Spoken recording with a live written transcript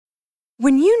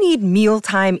When you need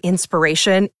mealtime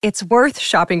inspiration, it's worth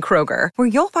shopping Kroger, where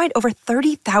you'll find over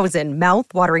 30,000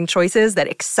 mouth-watering choices that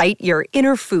excite your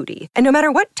inner foodie. And no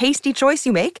matter what tasty choice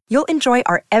you make, you'll enjoy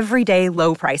our everyday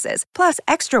low prices, plus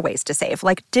extra ways to save,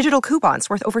 like digital coupons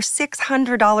worth over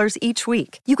 $600 each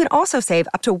week. You can also save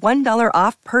up to $1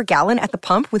 off per gallon at the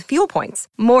pump with fuel points.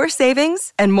 More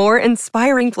savings and more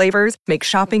inspiring flavors make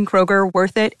shopping Kroger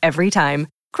worth it every time.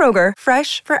 Kroger,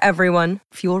 fresh for everyone.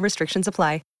 Fuel restrictions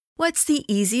apply. What's the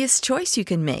easiest choice you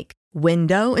can make?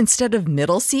 Window instead of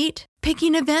middle seat?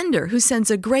 Picking a vendor who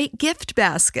sends a great gift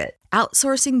basket?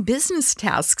 Outsourcing business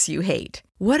tasks you hate?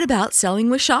 What about selling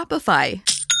with Shopify?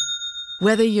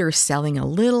 Whether you're selling a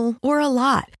little or a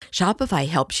lot, Shopify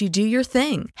helps you do your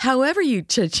thing, however you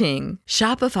cha-ching.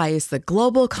 Shopify is the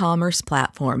global commerce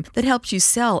platform that helps you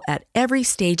sell at every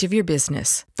stage of your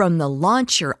business. From the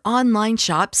launch your online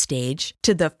shop stage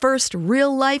to the first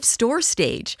real-life store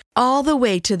stage, all the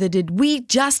way to the did we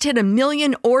just hit 1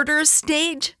 million orders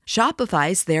stage.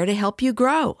 Shopify's there to help you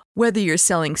grow. Whether you're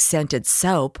selling scented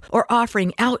soap or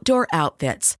offering outdoor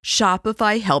outfits,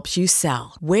 Shopify helps you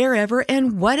sell. Wherever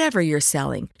and whatever you're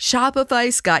selling,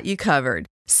 Shopify's got you covered.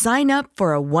 Sign up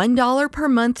for a $1 per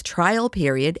month trial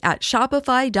period at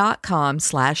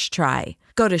shopify.com/try.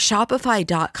 Go to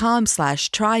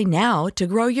shopify.com/try now to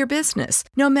grow your business,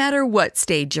 no matter what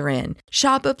stage you're in.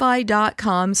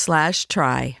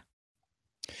 Shopify.com/try.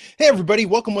 Hey everybody,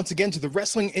 welcome once again to the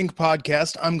Wrestling Inc.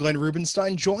 podcast. I'm Glenn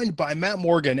Rubenstein, joined by Matt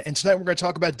Morgan, and tonight we're going to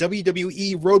talk about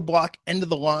WWE Roadblock End of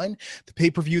the Line, the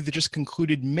pay-per-view that just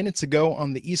concluded minutes ago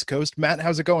on the East Coast. Matt,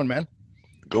 how's it going, man?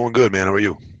 Going good, man. How are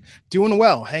you? Doing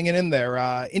well, hanging in there.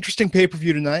 Interesting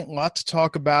pay-per-view tonight. A lot to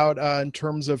talk about in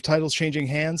terms of titles changing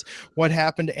hands, what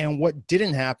happened and what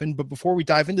didn't happen. But before we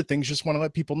dive into things, just want to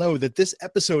let people know that this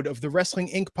episode of the Wrestling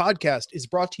Inc. podcast is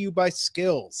brought to you by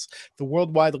Skills, the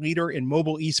worldwide leader in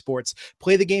mobile esports.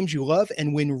 Play the games you love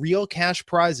and win real cash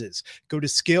prizes. Go to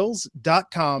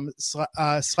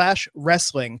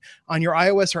skills.com/wrestling on your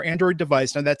iOS or Android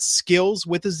device. Now that's skills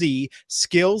with a Z,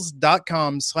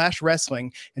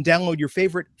 skills.com/wrestling, and download your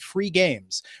favorite free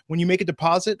games. When you make a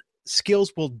deposit,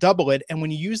 Skills will double it, and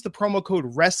when you use the promo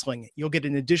code WRESTLING, you'll get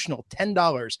an additional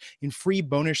 $10 in free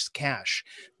bonus cash.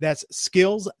 That's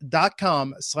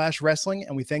skills.com/wrestling,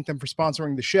 and we thank them for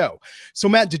sponsoring the show. So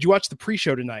Matt, did you watch the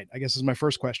pre-show tonight? I guess is my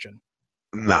first question.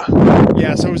 Nah.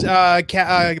 Yeah, so it was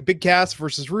Big Cass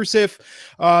versus Rusev.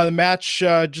 The match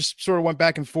just sort of went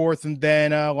back and forth, and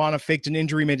then Lana faked an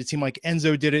injury, made it seem like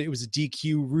Enzo did it. It was a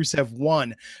DQ. Rusev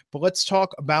won. But let's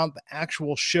talk about the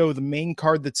actual show, the main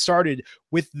card that started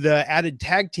with the added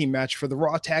tag team match for the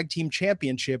Raw Tag Team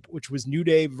Championship, which was New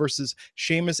Day versus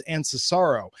Sheamus and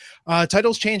Cesaro.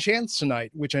 Titles changed hands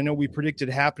tonight, which I know we predicted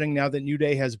happening now that New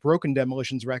Day has broken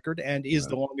Demolition's record and is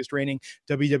the longest reigning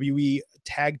WWE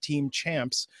Tag Team champs.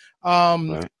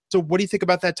 So what do you think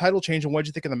about that title change, and what did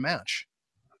you think of the match?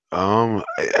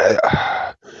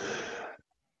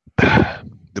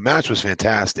 The match was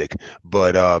fantastic,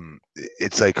 but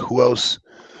it's like, who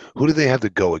do they have to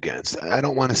go against? I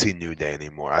don't want to see New Day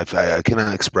anymore. I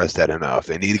cannot express that enough.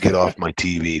 They need to get off my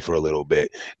TV for a little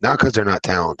bit. Not because they're not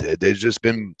talented. They've just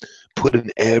been put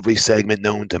in every segment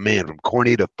known to man, from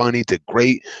corny to funny to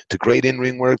great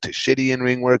in-ring work to shitty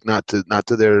in-ring work, not to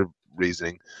their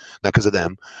reasoning, not because of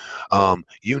them.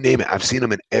 You name it. I've seen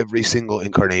them in every single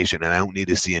incarnation, and I don't need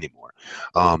to see anymore.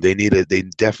 They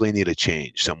definitely need a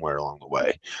change somewhere along the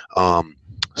way.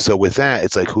 So with that,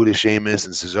 it's like, who does Sheamus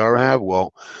and Cesaro have?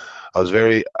 Well, I'm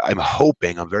very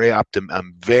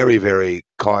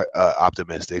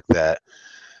optimistic that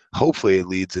hopefully it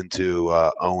leads into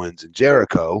Owens and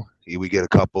Jericho. We get a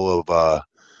couple of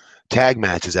tag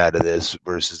matches out of this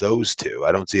versus those two.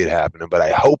 I don't see it happening, but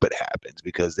I hope it happens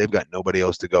because they've got nobody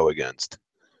else to go against.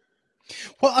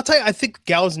 Well, I'll tell you, I think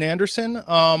Gallows and Anderson,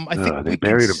 I think they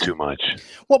buried them too much.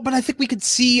 Well, but I think we could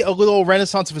see a little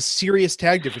renaissance of a serious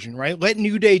tag division, right? Let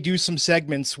New Day do some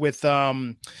segments with, with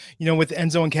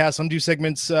Enzo and Cass. Do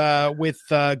segments with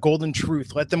Golden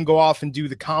Truth. Let them go off and do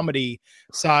the comedy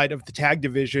side of the tag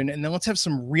division, and then let's have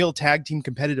some real tag team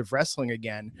competitive wrestling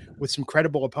again with some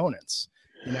credible opponents.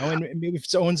 And maybe if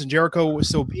it's Owens and Jericho,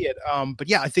 so be it. But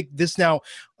yeah, I think this now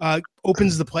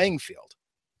opens the playing field.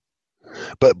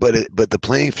 But the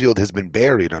playing field has been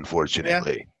buried,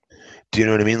 unfortunately. Yeah. Do you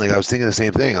know what I mean? Like, I was thinking the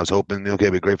same thing. I was hoping, okay,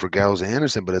 it'd be great for Gallows and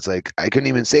Anderson, but it's like I couldn't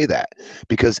even say that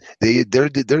because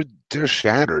they're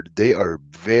shattered. They are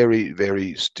very,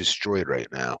 very destroyed right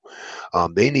now.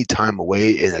 They need time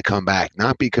away and to come back,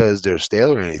 not because they're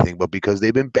stale or anything, but because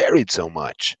they've been buried so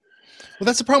much. Well,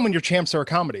 that's the problem when your champs are a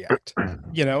comedy act.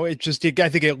 It just, I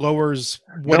think it lowers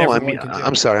what No, I everyone mean, can do.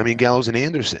 I'm sorry. I mean, Gallows and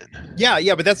Anderson.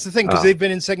 Yeah, but that's the thing, because they've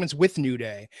been in segments with New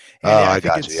Day, and I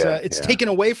think it's taken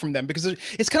away from them, because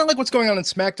it's kind of like what's going on in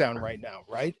SmackDown right now,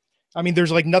 right? I mean,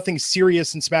 there's like nothing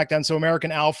serious in SmackDown. So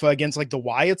American Alpha against like the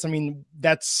Wyatts, I mean,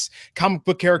 that's comic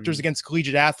book characters against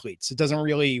collegiate athletes. It doesn't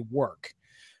really work.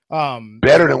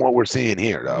 Better than what we're seeing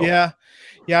here, though. Yeah,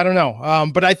 I don't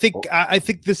know. But I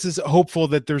think this is hopeful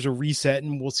that there's a reset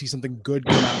and we'll see something good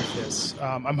come out of this.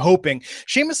 I'm hoping.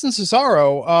 Sheamus and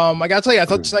Cesaro, I gotta tell you, I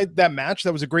thought that match,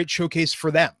 that was a great showcase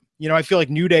for them. I feel like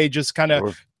New Day just kind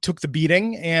of took the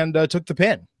beating and took the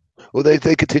pin. Well,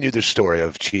 they continued their story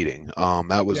of cheating.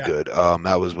 That was good.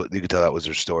 That was what you could tell, that was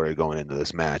their story going into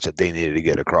this match that they needed to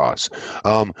get across.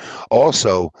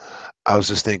 Also, I was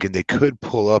just thinking they could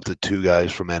pull up the two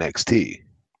guys from NXT.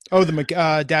 Oh,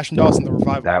 the Dash and Dawson, the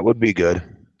Revival. That would be good.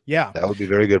 Yeah, that would be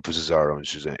very good for Cesaro and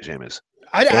Sheamus.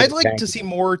 I'd like to see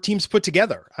more teams put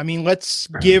together. I mean, let's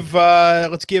give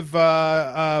Bo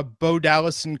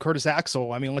Dallas and Curtis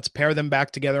Axel. I mean, let's pair them back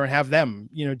together and have them,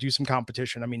 do some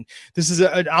competition. I mean, this is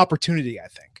an opportunity, I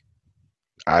think.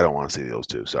 I don't want to see those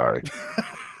two. Sorry.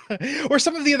 Or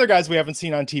some of the other guys we haven't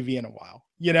seen on TV in a while.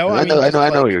 I know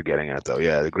what you're getting at, though.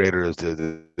 Yeah, the greater is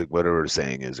the whatever they're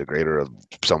saying is the greater of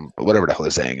whatever the hell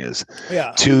they're saying is.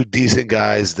 Yeah, two decent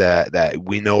guys that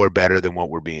we know are better than what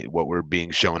we're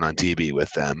being shown on TV with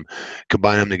them.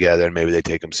 Combine them together and maybe they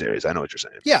take them serious. I know what you're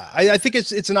saying. Yeah, I think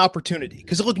it's an opportunity,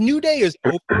 because look, New Day is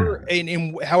over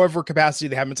in however capacity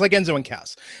they have. It's like Enzo and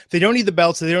Cass. They don't need the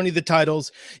belts. They don't need the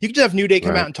titles. You can just have New Day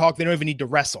come out and talk. They don't even need to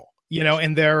wrestle.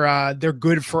 And they're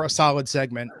good for a solid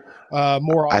segment.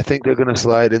 More often. I think they're going to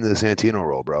slide into the Santino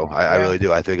role, bro. I really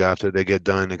do. I think after they get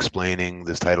done explaining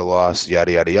this title loss,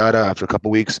 yada yada yada, after a couple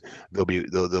weeks, they'll be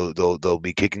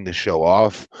kicking the show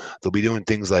off. They'll be doing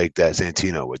things like that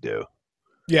Santino would do.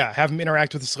 Yeah, have them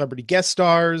interact with the celebrity guest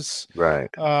stars. Right.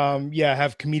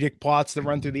 Have comedic plots that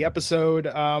run through the episode.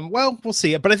 Well, we'll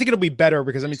see it, but I think it'll be better,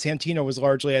 because I mean, Santino was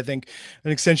largely, I think,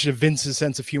 an extension of Vince's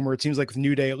sense of humor. It seems like with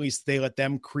New Day, at least they let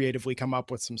them creatively come up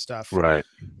with some stuff. Right.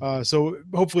 So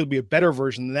hopefully it'll be a better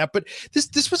version than that. But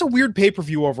this was a weird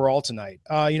pay-per-view overall tonight.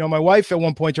 My wife at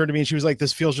one point turned to me and she was like,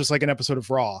 "This feels just like an episode of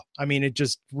Raw." I mean, it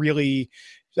just really,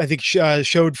 I think,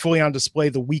 showed fully on display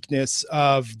the weakness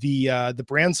of the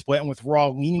brand split, and with Raw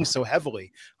leaning so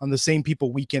heavily on the same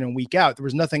people week in and week out, there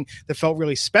was nothing that felt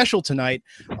really special tonight,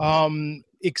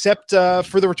 except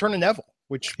for the return of Neville,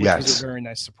 which was a very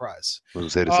nice surprise. I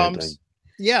was going to say the same thing.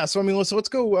 Yeah, so I mean, let's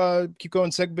go keep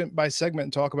going segment by segment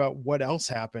and talk about what else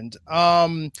happened.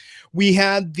 We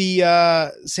had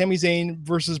the Sami Zayn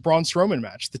versus Braun Strowman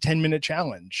match, the 10-minute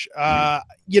challenge. I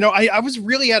was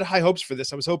really had high hopes for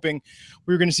this. I was hoping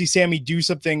we were going to see Sami do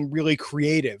something really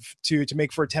creative to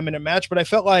make for a 10-minute match, but I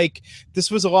felt like this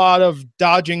was a lot of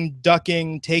dodging,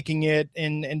 ducking, taking it,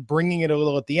 and bringing it a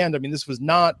little at the end. I mean, this was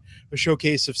not a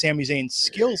showcase of Sami Zayn's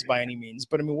skills by any means,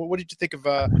 but I mean, what did you think of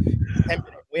a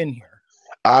 10-minute win here?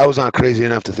 I was not crazy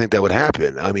enough to think that would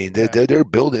happen. I mean, they're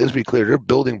building, let's be clear, they're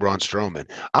building Braun Strowman.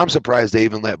 I'm surprised they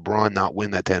even let Braun not win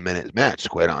that 10-minute match,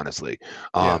 quite honestly,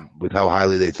 with how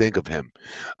highly they think of him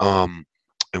and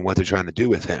what they're trying to do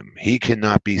with him. He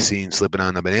cannot be seen slipping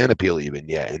on a banana peel even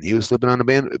yet, and he was slipping on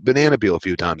a banana peel a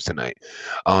few times tonight.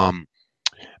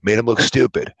 Made him look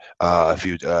stupid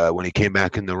when he came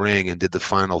back in the ring and did the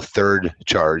final third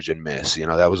charge and miss.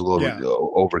 That was a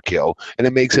little overkill, and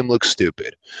it makes him look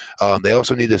stupid. They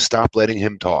also need to stop letting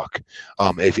him talk.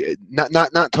 If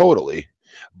not totally,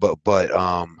 but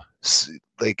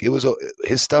like it was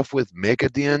his stuff with Mick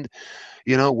at the end,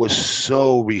 was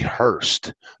so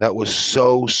rehearsed. That was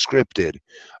so scripted.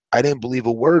 I didn't believe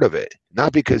a word of it.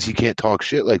 Not because he can't talk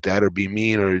shit like that or be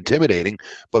mean or intimidating,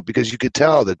 but because you could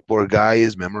tell that poor guy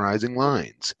is memorizing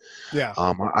lines. Yeah.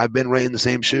 I've been right in the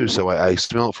same shoes, so I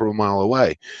smell it from a mile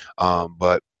away.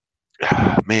 But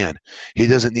man, he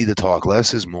doesn't need to talk.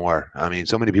 Less is more. I mean,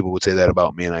 so many people would say that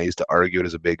about me, and I used to argue it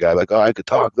as a big guy, like, "Oh, I could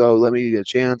talk though. Let me get a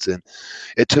chance." And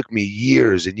it took me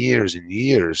years and years and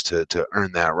years to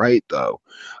earn that right, though.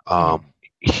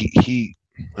 He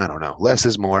I don't know. Less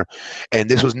is more. And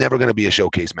this was never going to be a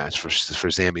showcase match for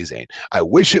Sami Zayn. I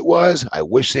wish it was. I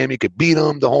wish Sami could beat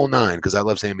him the whole nine because I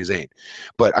love Sami Zayn.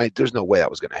 But there's no way that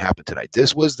was going to happen tonight.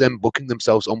 This was them booking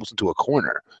themselves almost into a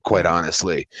corner, quite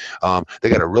honestly. They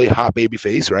got a really hot baby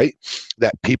face, right?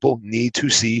 That people need to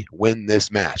see win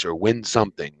this match or win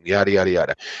something, yada, yada,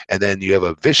 yada. And then you have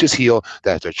a vicious heel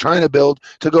that they're trying to build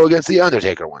to go against The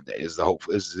Undertaker one day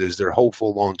is their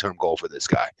hopeful long-term goal for this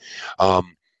guy.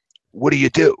 What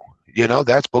do?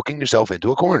 That's booking yourself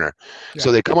into a corner. Yeah.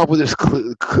 So they come up with this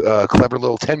clever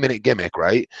little 10-minute gimmick,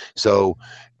 right? So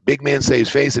big man saves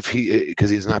face because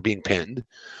he's not being pinned.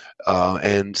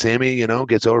 And Sammy,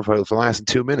 gets over for the last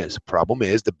 2 minutes. Problem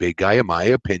is, the big guy, in my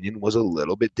opinion, was a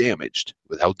little bit damaged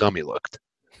with how dumb he looked.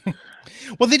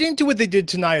 Well, they didn't do what they did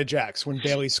to Nia Jax when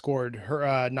Bayley scored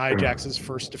her Nia Jax's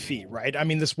first defeat, right? I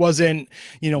mean, this wasn't,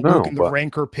 Luke in the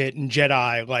Rancor pit and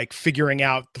Jedi like figuring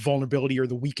out the vulnerability or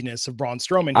the weakness of Braun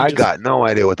Strowman. I got no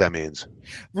idea what that means.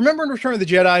 Remember in Return of the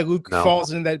Jedi, Luke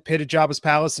falls into that pit at Jabba's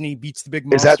palace and he beats the big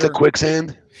monster. Is that the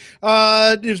quicksand?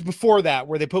 It was before that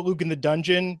where they put Luke in the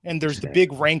dungeon and there's the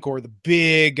big Rancor, the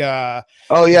big. I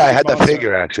had that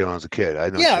figure actually when I was a kid. I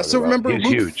know. Yeah, so remember,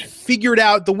 Luke huge. Figured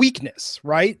out the weakness,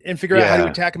 right, and figured out how to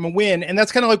attack him and win, and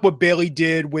that's kind of like what Bayley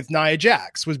did with Nia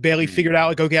Jax. Was Bayley figured out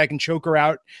like, okay, I can choke her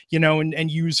out,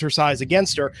 and use her size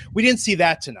against her. We didn't see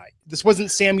that tonight. This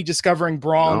wasn't Sammy discovering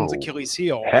Braun's Achilles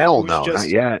heel. Hell no, not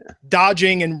yet.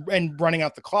 Dodging and running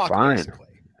out the clock. Fine. Basically.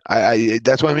 I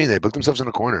that's what I mean. They booked themselves in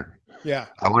a corner. Yeah.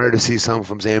 I wanted to see some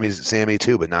from Sammy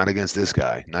too, but not against this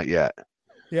guy. Not yet.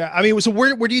 Yeah. I mean, so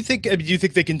where do you think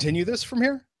they continue this from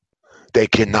here? They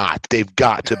cannot. They've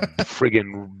got to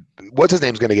friggin' what's his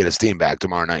name's going to get his steam back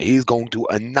tomorrow night. He's going to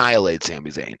annihilate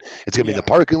Sami Zayn. It's going to be in the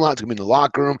parking lot. It's going to be in the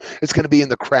locker room. It's going to be in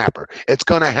the crapper. It's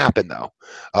going to happen though.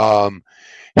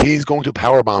 He's going to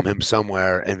powerbomb him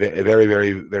somewhere and very,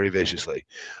 very, very viciously,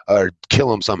 or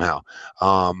kill him somehow.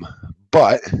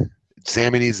 But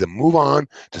Sammy needs to move on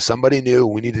to somebody new.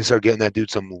 We need to start getting that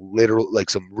dude some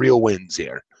real wins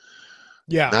here.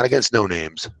 Yeah. Not against no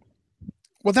names.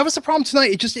 Well, that was the problem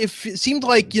tonight. It seemed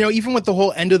like, even with the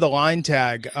whole end of the line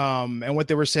tag and what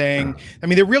they were saying, I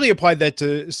mean, they really applied that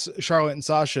to Charlotte and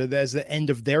Sasha as the end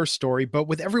of their story. But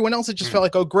with everyone else, it just felt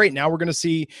like, oh, great. Now we're going to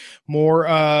see more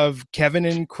of Kevin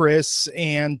and Chris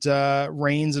and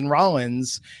Reigns and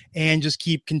Rollins and just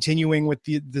keep continuing with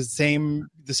the same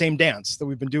dance that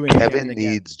we've been doing. Kevin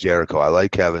needs Jericho. I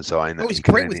like Kevin, so I know he's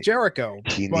great with Jericho.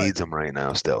 He needs him right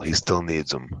now still. He still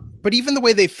needs him. But even the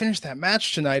way they finished that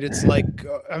match tonight, it's like,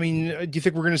 I mean, do you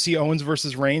think we're going to see Owens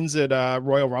versus Reigns at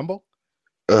Royal Rumble?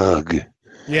 Ugh.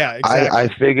 Yeah,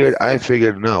 exactly. I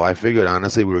figured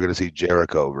honestly we were going to see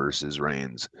Jericho versus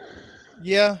Reigns.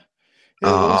 Yeah.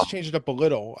 Let's change it up a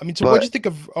little. I mean, so what did you think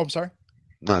of? Oh, I'm sorry.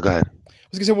 No, go ahead. I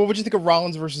was gonna say, what would you think of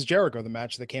Rollins versus Jericho, the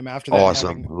match that came after that?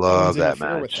 Awesome. Love that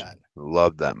match.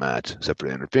 Loved that match, except for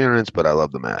the interference, but I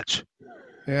love the match.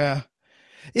 Yeah.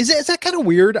 Is that kind of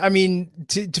weird? I mean,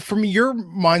 from your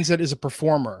mindset as a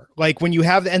performer, like when you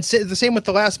have, and the same with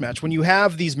the last match, when you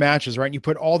have these matches, right, and you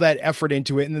put all that effort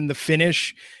into it, and then the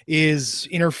finish is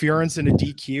interference and a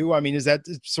DQ. I mean, is that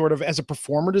sort of, as a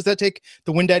performer, does that take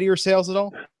the wind out of your sails at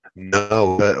all?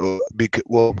 No,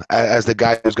 as the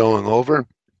guy who's going over,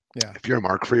 yeah. If you're a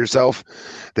mark for yourself,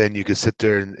 then you could sit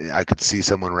there and I could see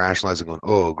someone rationalizing, going,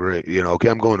 "Oh, great, okay,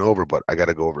 I'm going over, but I got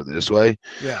to go over this way.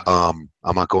 Yeah. I'm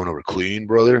not going over clean,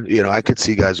 brother." I could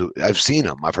see guys. I've seen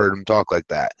them. I've heard them talk like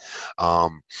that,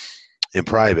 in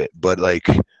private. But like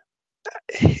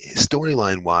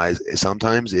storyline wise,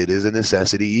 sometimes it is a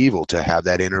necessity evil to have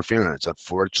that interference.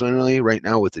 Unfortunately, right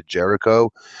now with the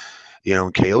Jericho,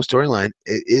 and KO storyline,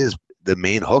 it is the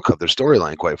main hook of their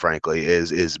storyline, quite frankly,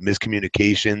 is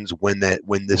miscommunications when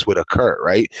this would occur,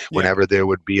 right? Yeah. Whenever there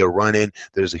would be a run-in,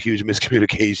 there's a huge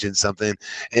miscommunication, something,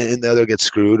 and the other gets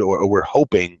screwed, or we're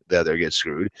hoping the other gets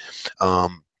screwed.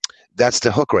 That's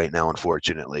the hook right now,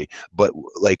 unfortunately. But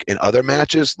like in other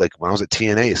matches, like when I was at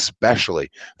TNA especially,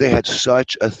 they had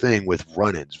such a thing with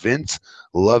run-ins. Vince,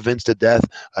 love Vince to death.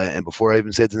 And before I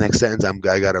even said the next sentence,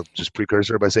 I got to just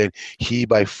precursor by saying he,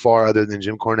 by far, other than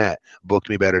Jim Cornette, booked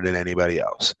me better than anybody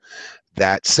else.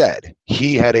 That said,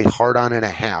 he had a hard-on and a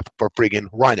half for friggin'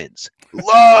 run-ins.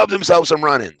 Loved himself some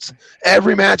run-ins.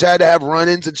 Every match had to have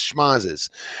run-ins and schmazzes.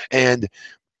 And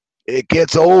it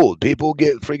gets old. People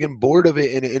get freaking bored of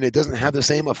it, and it doesn't have the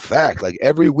same effect. Like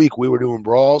every week we were doing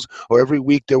brawls, or every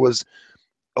week there was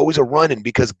always a run-in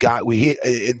because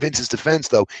in Vince's defense,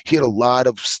 though, he had a lot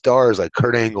of stars like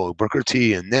Kurt Angle, Booker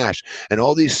T, and Nash, and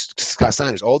all these Scott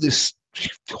Steiners, all these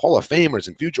Hall of Famers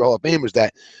and future Hall of Famers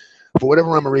that, for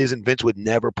whatever reason, Vince would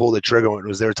never pull the trigger when it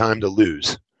was their time to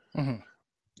lose. Mm-hmm.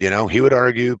 He would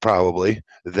argue probably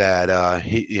that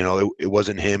it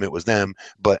wasn't him, it was them.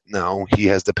 But no, he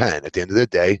has the pen. At the end of the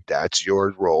day, that's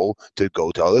your role to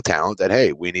go tell the talent that,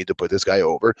 hey, we need to put this guy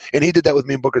over. And he did that with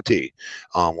me and Booker T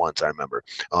once, I remember.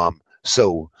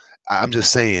 So I'm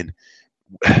just saying,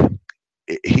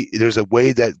 there's a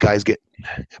way that guys get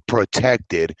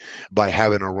protected by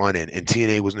having a run-in, and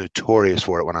TNA was notorious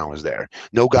for it when I was there.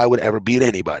 No guy would ever beat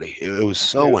anybody. It was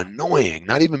so annoying.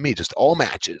 Not even me, just all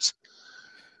matches.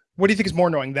 What do you think is more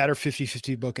annoying, that or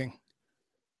 50-50 booking?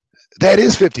 That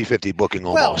is 50-50 booking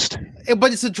almost. Well,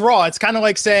 but it's a draw. It's kind of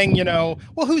like saying,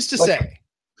 well, who's to say?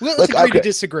 Well, let's agree to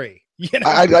disagree.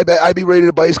 I'd be ready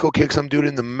to bicycle kick some dude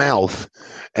in the mouth,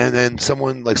 and then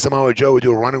someone like Samoa Joe would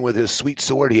do a running with his sweet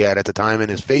sword he had at the time in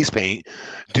his face paint,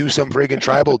 do some friggin'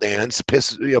 tribal dance,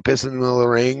 piss in the middle of the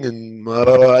ring and in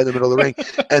the middle of the ring,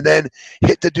 and then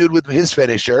hit the dude with his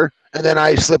finisher, and then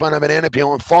I slip on a banana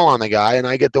peel and fall on the guy, and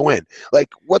I get the win. Like,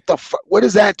 what the fuck? What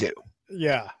does that do?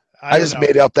 Yeah. I just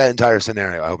made up that entire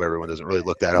scenario. I hope everyone doesn't really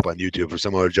look that up on YouTube for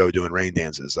Samoa Joe doing rain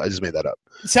dances. I just made that up.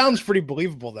 It sounds pretty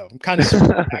believable, though. Kind of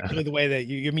actually the way that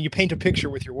you paint a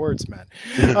picture with your words, man.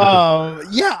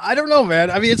 Yeah, I don't know, man.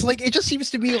 I mean, it's like, it just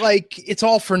seems to be like it's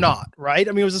all for naught, right?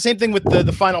 I mean, it was the same thing with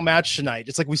the final match tonight.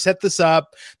 It's like we set this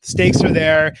up, the stakes are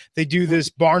there, they do this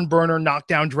barn burner,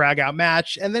 knockdown, drag out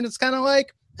match, and then it's kind of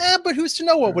like, but who's to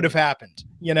know what would have happened,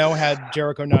 had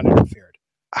Jericho not interfered.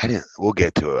 We'll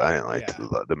get to it. I didn't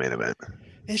like the main event.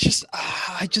 It's just,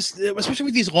 especially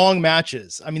with these long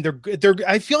matches. I mean,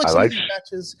 I feel like some of these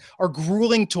matches are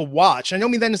grueling to watch. I don't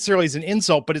mean that necessarily as an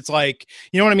insult, but it's like,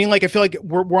 you know what I mean? Like, I feel like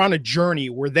we're on a journey.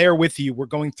 We're there with you. We're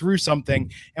going through something.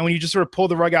 And when you just sort of pull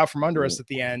the rug out from under us at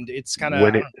the end, it's kind of,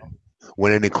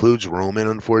 when it includes Roman,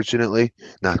 unfortunately,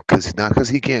 not because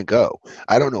he can't go.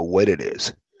 I don't know what it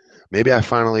is. Maybe I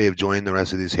finally have joined the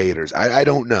rest of these haters. I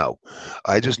don't know.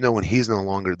 I just know when he's no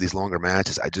longer these longer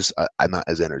matches, I'm not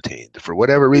as entertained for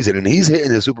whatever reason. And he's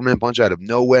hitting the Superman punch out of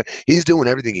nowhere. He's doing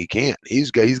everything he can. He's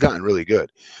gotten really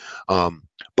good.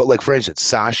 But like, for instance,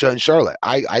 Sasha and Charlotte,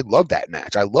 I love that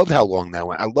match. I loved how long that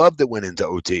went. I loved it went into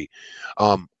OT.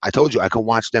 I told you I can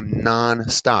watch them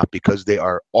nonstop because they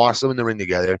are awesome in the ring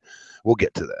together. We'll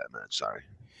get to that, man. Sorry.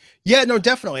 Yeah, no,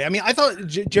 definitely. I mean, I thought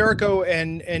Jericho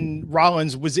and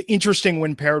Rollins was interesting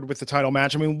when paired with the title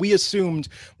match. I mean, we assumed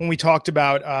when we talked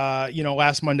about,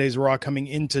 last Monday's Raw coming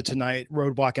into tonight,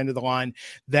 Roadblock end of the line,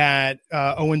 that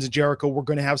Owens and Jericho were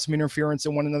going to have some interference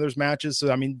in one another's matches.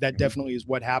 So, I mean, that definitely is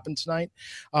what happened tonight.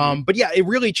 But yeah, it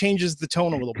really changes the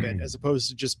tone a little bit as opposed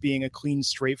to just being a clean,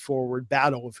 straightforward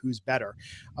battle of who's better.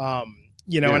 And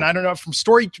I don't know, from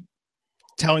storytelling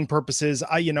purposes,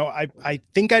 I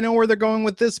think I know where they're going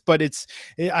with this, but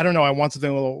I don't know. I want something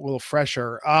a little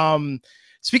fresher.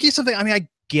 Speaking of something, I mean, I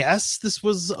guess this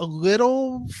was a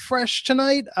little fresh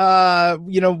tonight,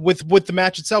 with the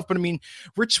match itself, but I mean,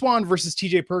 Rich Swann versus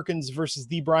TJ Perkins versus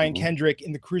the Brian Kendrick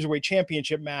in the Cruiserweight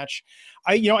Championship match.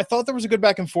 I thought there was a good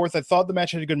back and forth. I thought the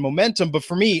match had a good momentum, but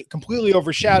for me, completely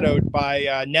overshadowed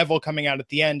by Neville coming out at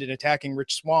the end and attacking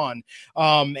Rich Swann,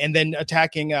 and then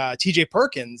attacking TJ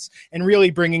Perkins and really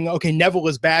bringing, Neville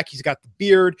is back. He's got the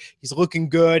beard. He's looking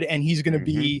good, and he's going to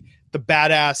be the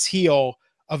badass heel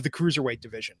of the Cruiserweight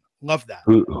division. Love that.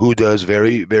 Who does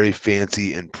very, very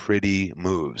fancy and pretty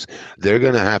moves. They're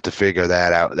going to have to figure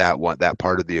that out, that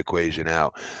part of the equation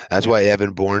out. That's why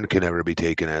Evan Bourne can never be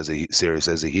taken as serious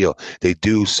as a heel. They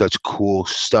do such cool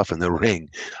stuff in the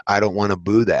ring. I don't want to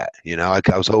boo that. I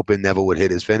was hoping Neville would hit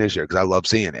his finisher because I love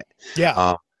seeing it.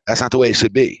 Yeah. That's not the way it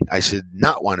should be. I should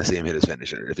not want to see him hit his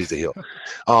finisher if he's a heel.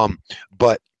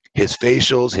 But his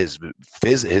facials, his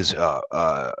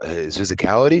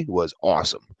physicality was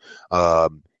awesome.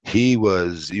 He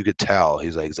was, you could tell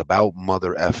he's about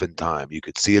mother effing time. You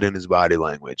could see it in his body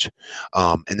language.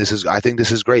 And I think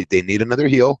this is great. They need another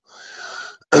heel.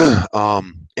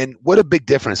 And what a big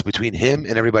difference between him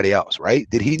and everybody else, right?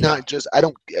 Did he not just,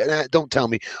 don't tell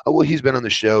me, he's been on the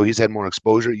show, he's had more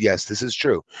exposure. Yes, this is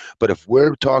true. But if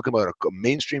we're talking about a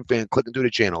mainstream fan clicking through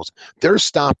the channels, they're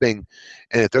stopping,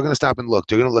 and if they're going to stop and look,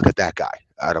 they're going to look at that guy.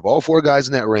 Out of all four guys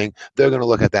in that ring, they're going to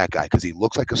look at that guy because he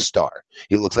looks like a star.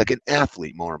 He looks like an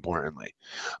athlete, more importantly.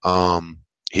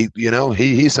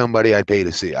 He's somebody I'd pay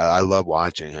to see. I love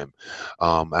watching him.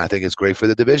 I think it's great for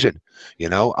the division.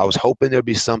 I was hoping there'd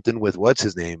be something with what's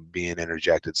his name being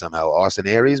interjected somehow. Austin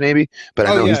Aries, maybe, but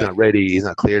I know he's not ready. He's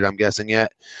not cleared, I'm guessing,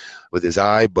 yet with his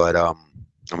eye, but I'm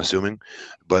assuming.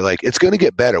 But it's going to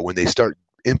get better when they start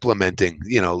implementing,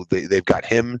 they've got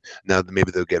him now. Maybe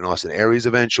they'll get Austin Aries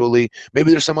eventually. Maybe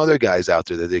there's some other guys out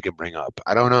there that they can bring up.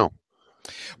 I don't know.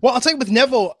 Well, I'll tell you, with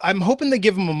Neville, I'm hoping they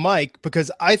give him a mic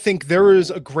because I think there is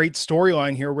a great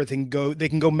storyline here where they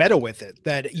can go meta with it.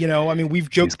 That, we've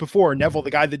joked before, Neville,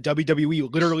 the guy that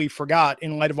WWE literally forgot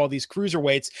in light of all these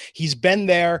cruiserweights. He's been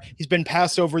there. He's been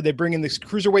passed over. They bring in this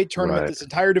cruiserweight tournament, this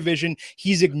entire division.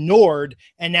 He's ignored,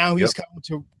 and now he's coming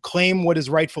to claim what is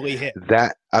rightfully his.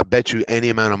 That I bet you any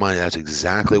amount of money that's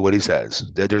exactly what he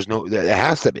says. There's no, it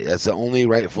has to be. That's the only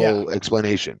rightful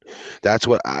explanation. That's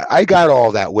what I got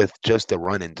all that with just the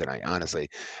run-in tonight, honestly.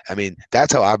 I mean,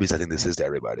 that's how obvious I think this is to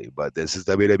everybody. But this is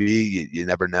WWE. You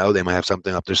never know. They might have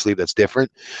something up their sleeve that's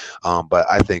different. But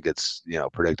I think it's,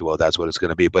 predictable. That's what it's going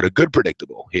to be. But a good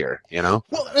predictable here,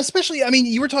 Well, especially, I mean,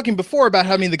 you were talking before about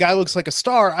how, the guy looks like a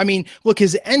star. I mean, look,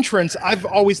 his entrance, I've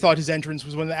always thought his entrance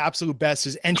was one of the absolute best.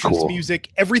 His entrance music,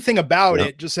 everything about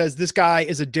it just says this guy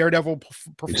is a daredevil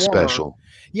performer. He's special.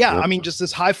 Yeah. Yep. I mean, just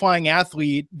this high flying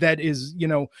athlete that is,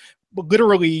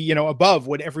 literally, above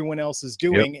what everyone else is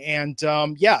doing. Yep.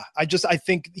 And I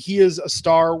think he is a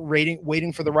star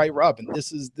waiting for the right rub. And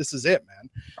this is it,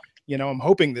 man. I'm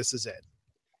hoping this is it.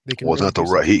 Well, it's not the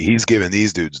rub. He's giving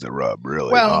these dudes the rub,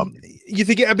 really. Well, you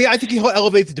think? I mean, I think he'll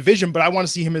elevate the division, but I want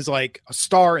to see him as like a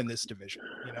star in this division.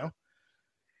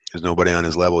 There's nobody on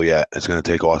his level yet. It's going to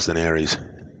take Austin Aries.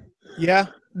 Yeah.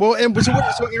 Well, and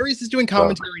so Aries is doing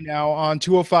commentary now on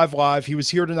 205 Live. He was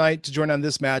here tonight to join on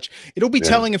this match. It'll be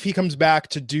telling if he comes back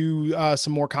to do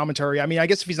some more commentary. I mean, I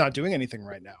guess if he's not doing anything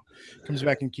right now, comes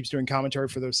back and keeps doing commentary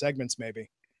for those segments, maybe.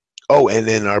 Oh, and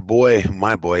then my boy,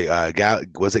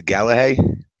 was it Gallagher?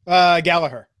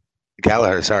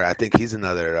 Gallagher, sorry. I think he's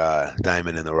another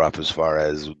diamond in the rough as far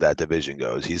as that division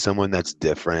goes. He's someone that's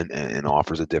different and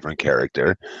offers a different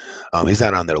character. He's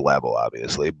not on their level,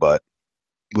 obviously, but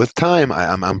with time,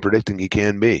 I'm predicting he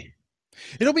can be.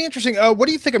 It'll be interesting. What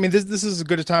do you think? I mean, this is as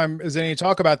good a time as any to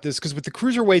talk about this, because with the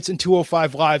Cruiserweights and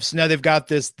 205 Live, so now they've got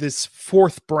this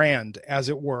fourth brand, as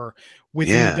it were,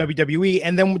 within the WWE.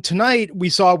 And then tonight we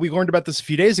learned about this a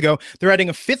few days ago. They're adding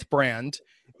a fifth brand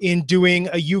in doing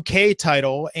a UK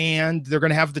title, and they're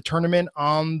going to have the tournament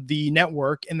on the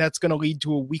network, and that's going to lead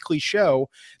to a weekly show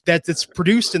that's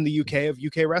produced in the UK of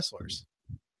UK wrestlers.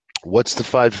 What's the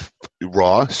 5?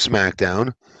 Raw,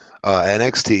 SmackDown,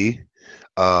 NXT,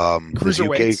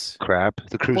 Cruiserweights. UK crap,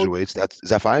 the Cruiserweights. Is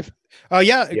that 5?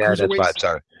 Yeah, that's 5.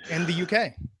 Sorry, and the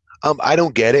UK. I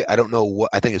don't get it. I don't know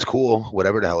what. I think it's cool,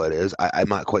 whatever the hell it is. I'm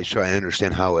not quite sure I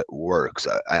understand how it works.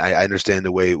 I understand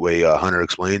the way Hunter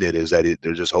explained it is that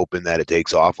they're just hoping that it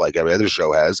takes off like every other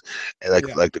show has, like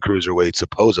the Cruiserweights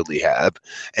supposedly have,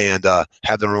 and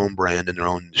have their own brand and their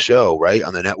own show right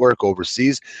on the network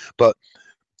overseas. But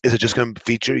is it just going to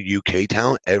feature UK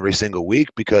talent every single week?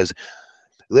 Because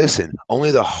listen,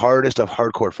 only the hardest of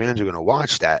hardcore fans are going to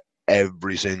watch that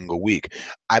every single week.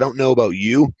 I don't know about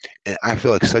you, and I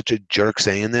feel like such a jerk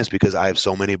saying this because I have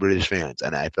so many British fans,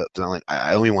 and I feel like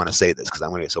I only want to say this because I'm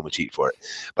going to get so much heat for it,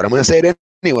 but I'm going to say it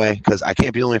anyway because I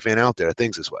can't be the only fan out there that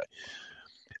thinks this way.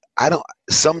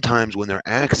 Sometimes when their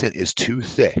accent is too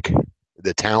thick,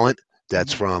 the talent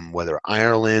that's from whether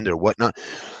Ireland or whatnot,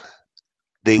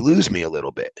 they lose me a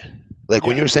little bit. Like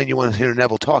when you're saying you want to hear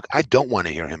Neville talk, I don't want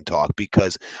to hear him talk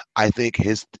because I think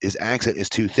his accent is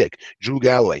too thick. Drew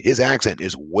Galloway, his accent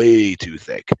is way too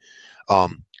thick.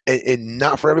 And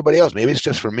not for everybody else. Maybe it's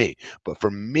just for me. But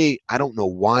for me, I don't know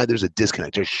why there's a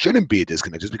disconnect. There shouldn't be a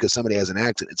disconnect just because somebody has an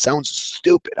accent. It sounds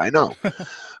stupid, I know.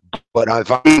 But if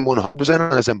I'm 100%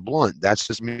 honest and blunt, that's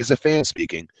just me as a fan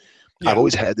speaking. I've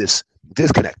always had this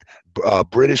disconnect.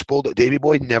 British Bulldog, Davey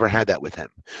Boy, never had that with him.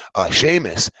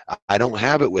 Sheamus, I don't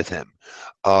have it with him.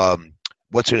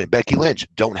 What's her name? Becky Lynch,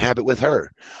 don't have it with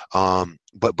her.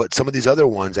 But some of these other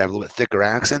ones that have a little bit thicker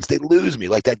accents, they lose me.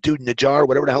 Like that dude Najar,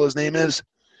 whatever the hell his name is.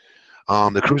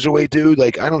 The Cruiserweight dude,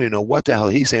 like I don't even know what the hell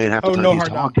he's saying half the time he's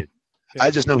talking. Yeah. I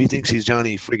just know he thinks he's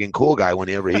Johnny freaking Cool Guy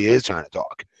whenever he is trying to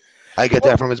talk. I get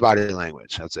that from his body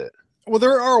language. That's it. Well,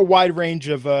 there are a wide range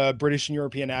of British and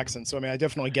European accents. So, I mean, I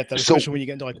definitely get that, especially when you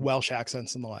get into like Welsh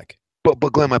accents and the like. But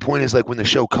Glenn, my point is like when the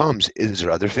show comes, is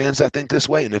there other fans that think this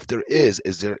way? And if there is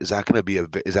that going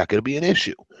to be an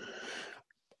issue?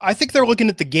 I think they're looking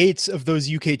at the gates of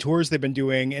those UK tours they've been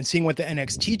doing and seeing what the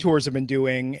NXT tours have been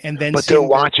doing, and then. But they're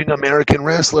watching American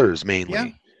wrestlers mainly. Yeah.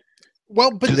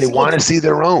 Well, but do they want to see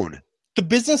their own? The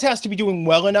business has to be doing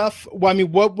well enough. Well, I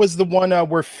mean, what was the one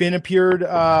where Finn appeared?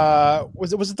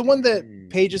 Was it the one that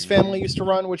Paige's family used to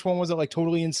run? Which one was it? Like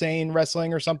Totally Insane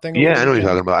Wrestling or something? Yeah, I know what you're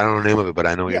talking about. I don't know the name of it, but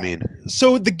I know what you mean.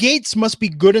 So the gates must be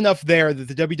good enough there that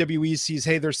the WWE sees,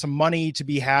 hey, there's some money to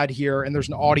be had here, and there's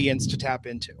an audience to tap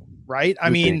into. Right?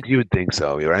 You would think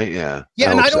so, right? Yeah.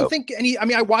 Yeah, and I don't think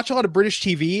I watch a lot of British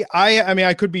TV. I mean,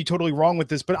 I could be totally wrong with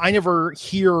this, but I never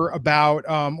hear about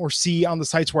or see on the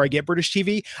sites where I get British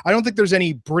TV. I don't think there's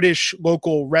any British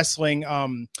local wrestling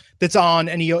that's on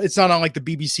it's not on like the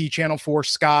BBC, Channel 4,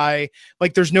 Sky.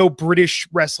 Like there's no British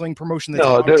wrestling promotion that's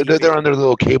they're on their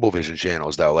little Cablevision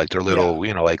channels though. Like they're little,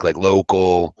 like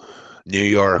local New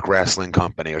York Wrestling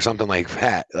Company or something like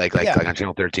that, like on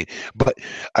Channel 13. But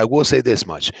I will say this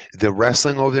much: the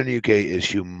wrestling over there in the UK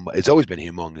is it's always been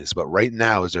humongous, but right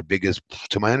now is their biggest,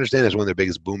 to my understanding, is one of their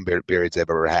biggest boom periods they've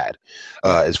ever had,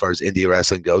 as far as indie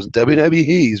wrestling goes.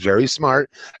 WWE is very smart.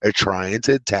 They're trying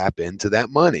to tap into that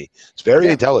money. It's very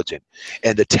intelligent,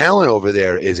 and the talent over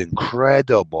there is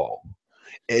incredible.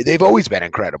 They've always been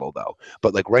incredible, though.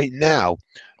 But like right now,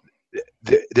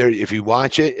 there, if you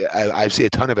watch it, I see a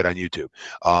ton of it on YouTube,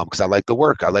 because I like the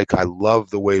work. I love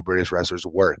the way British wrestlers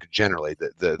work generally.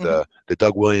 The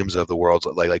Doug Williams of the world,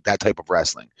 like that type of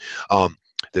wrestling.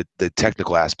 The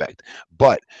technical aspect,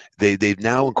 but they've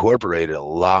now incorporated a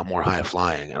lot more high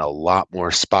flying and a lot more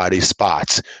spotty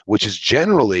spots, which is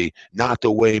generally not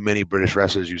the way many British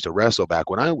wrestlers used to wrestle back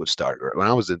when I was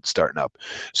starting up.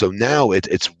 So now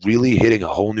it's really hitting a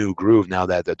whole new groove now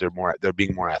that they're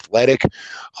being more athletic,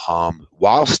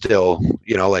 while still,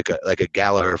 like a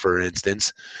Gallagher, for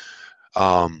instance,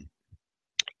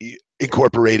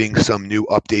 incorporating some new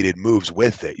updated moves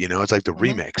with it. It's like the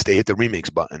remix. They hit the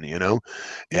remix button, and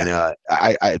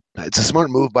it's a smart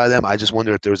move by them. I just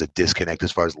wonder if there was a disconnect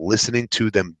as far as listening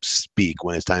to them speak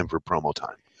when it's time for promo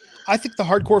time. I think the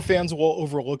hardcore fans will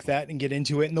overlook that and get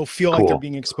into it, and they'll feel like they're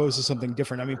being exposed to something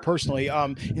different. I mean, personally,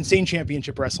 Insane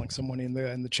Championship Wrestling, someone in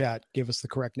the chat gave us the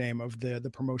correct name of the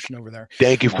promotion over there.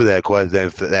 Thank you for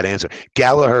that answer.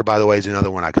 Gallagher, by the way, is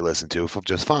another one I could listen to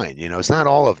just fine. It's not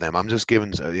all of them. I'm just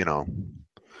giving,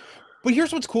 But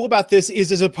here's what's cool about this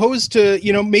is, as opposed to,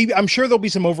 maybe I'm sure there'll be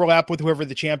some overlap with whoever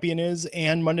the champion is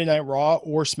and Monday Night Raw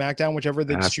or SmackDown, whichever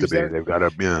they choose there. They've got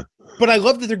to, But I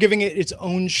love that they're giving it its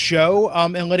own show,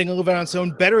 and letting it live on its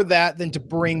own. Better that than to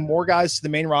bring more guys to the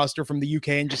main roster from the UK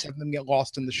and just have them get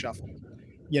lost in the shuffle.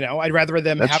 I'd rather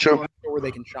them have a show where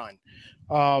they can shine.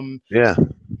 So I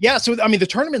mean, the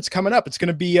tournament's coming up. It's going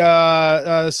to be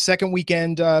second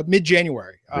weekend,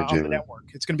 mid-January, on the network.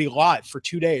 It's going to be live for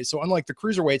 2 days. So unlike the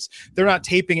cruiserweights, they're not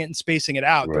taping it and spacing it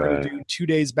out. They're going to do 2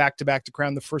 days back to back to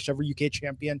crown the first ever UK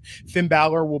champion. Finn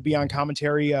Balor will be on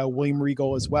commentary, William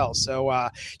Regal as well. So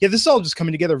this is all just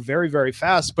coming together very, very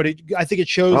fast. But I think it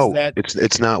shows that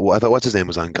it's not. I thought what's his name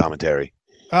was on commentary.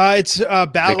 It's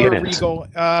Balor, Regal.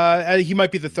 He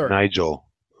might be the third. Nigel.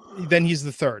 Then he's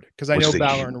the third, because I know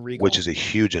Balor and Regal. Which is a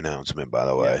huge announcement, by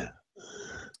the way.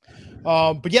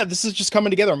 But this is just coming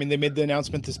together. I mean, they made the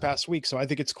announcement this past week, so I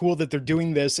think it's cool that they're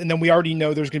doing this. And then we already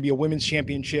know there's going to be a women's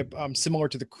championship, similar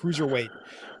to the cruiserweight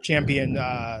champion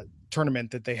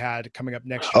tournament that they had coming up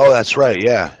next year. Oh, that's right.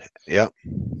 Yeah.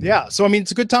 So I mean,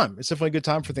 it's a good time. It's definitely a good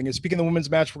time for things. Speaking of the women's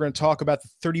match, we're going to talk about the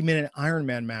 30-minute Iron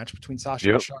Man match between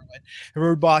Sasha and Charlotte and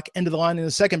Roadblock. End of the line in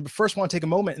a second. But first, I want to take a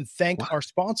moment and thank our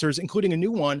sponsors, including a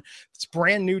new one that's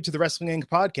brand new to the Wrestling Inc.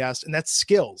 podcast, and that's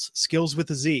Skills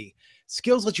with a Z.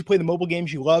 Skills lets you play the mobile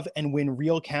games you love and win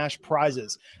real cash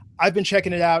prizes. I've been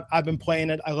checking it out. I've been playing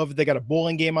it. I love it. They got a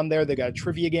bowling game on there. They got a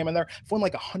trivia game on there. I've won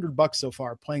like $100 so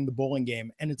far playing the bowling game,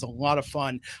 and it's a lot of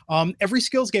fun. Every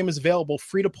Skills game is available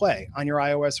free to play on your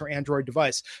iOS or Android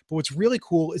device. But what's really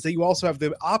cool is that you also have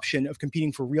the option of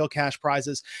competing for real cash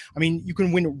prizes. I mean, you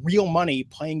can win real money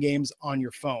playing games on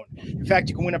your phone. In fact,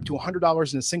 you can win up to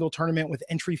 $100 in a single tournament with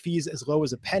entry fees as low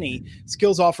as a penny.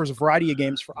 Skills offers a variety of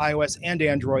games for iOS and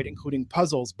Android, including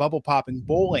puzzles, bubble popping,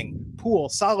 bowling, pool,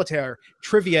 solitaire,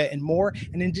 trivia, and more.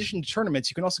 And in addition to tournaments,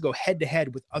 you can also go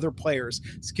head-to-head with other players.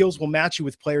 Skills will match you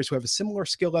with players who have a similar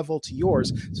skill level to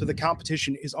yours, so the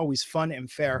competition is always fun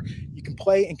and fair. You can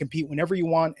play and compete whenever you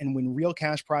want and win real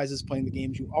cash prizes playing the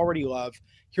games you already love.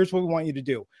 Here's what we want you to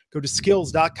do. Go to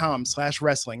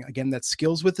skills.com/wrestling. Again, that's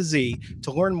skills with a Z,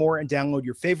 to learn more and download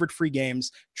your favorite free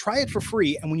games. Try it for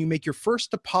free. And when you make your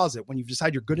first deposit, when you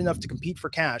decide you're good enough to compete for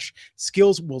cash,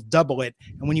 Skills will double it.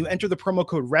 And when you enter the promo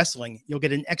code wrestling, you'll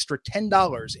get an extra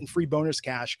 $10 in free bonus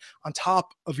cash on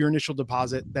top of your initial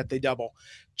deposit that they double.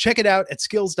 Check it out at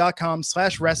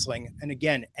skills.com/wrestling. And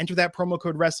again, enter that promo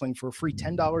code wrestling for a free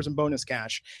 $10 in bonus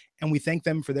cash. And we thank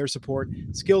them for their support.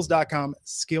 Skills.com,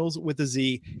 skills with a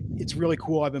Z. It's really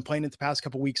cool. I've been playing it the past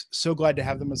couple weeks. So glad to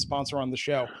have them as a sponsor on the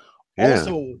show.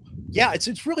 Also,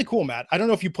 it's really cool, Matt. I don't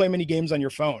know if you play many games on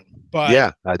your phone, but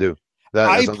yeah, I do.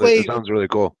 That sounds really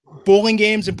cool. Bowling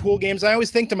games and pool games. I always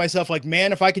think to myself, like,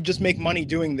 man, if I could just make money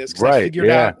doing this, because I figured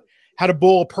out how to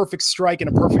bowl a perfect strike in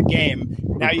a perfect game.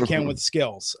 Now you can with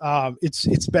Skills.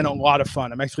 It's been a lot of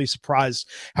fun. I'm actually surprised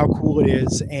how cool it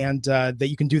is, and that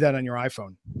you can do that on your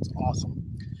iPhone. It's awesome.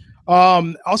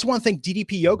 I also want to thank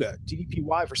DDP Yoga,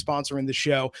 DDPY, for sponsoring the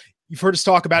show. You've heard us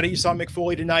talk about it. You saw Mick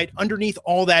Foley tonight. Underneath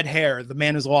all that hair, the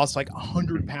man has lost like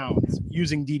 100 pounds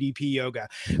using DDP yoga.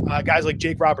 Guys like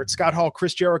Jake Roberts, Scott Hall,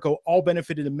 Chris Jericho all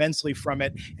benefited immensely from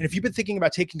it. And if you've been thinking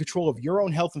about taking control of your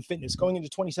own health and fitness going into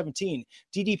 2017,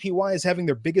 DDPY is having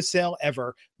their biggest sale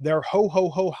ever, their Ho Ho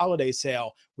Ho holiday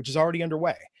sale, which is already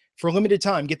underway. For a limited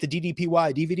time, get the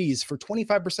DDPY DVDs for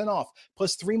 25% off,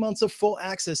 plus 3 months of full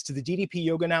access to the DDP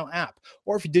Yoga Now app.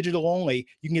 Or if you're digital only,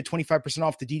 you can get 25%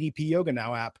 off the DDP Yoga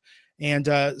Now app and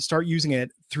start using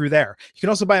it through there. You can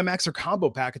also buy a Maxer combo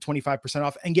pack at 25%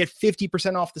 off and get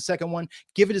 50% off the second one.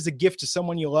 Give it as a gift to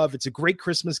someone you love. It's a great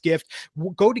Christmas gift.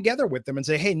 We'll go together with them and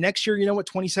say, hey, next year, you know what,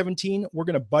 2017, we're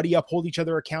going to buddy up, hold each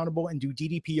other accountable, and do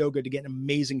DDP yoga to get in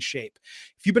amazing shape.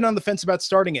 If you've been on the fence about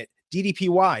starting it,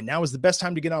 DDPY, now is the best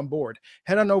time to get on board.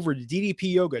 Head on over to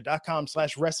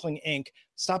ddpyoga.com/wrestling inc.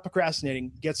 Stop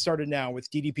procrastinating. Get started now with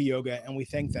DDP Yoga, and we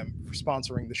thank them for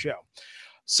sponsoring the show.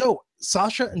 So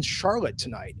Sasha and Charlotte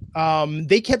tonight,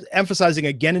 they kept emphasizing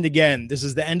again and again, this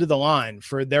is the end of the line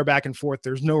for their back and forth.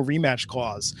 There's no rematch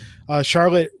clause.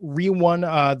 Charlotte re-won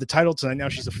the title tonight. Now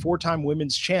she's a 4-time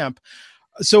women's champ.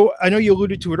 So I know you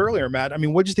alluded to it earlier, Matt. I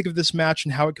mean, what did you think of this match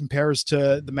and how it compares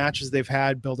to the matches they've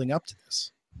had building up to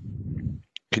this?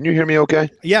 Can you hear me okay?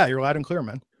 Yeah, you're loud and clear,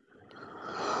 man.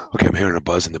 Okay, I'm hearing a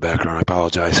buzz in the background. I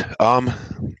apologize.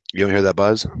 You don't hear that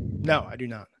buzz? No, I do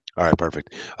not. All right,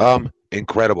 perfect.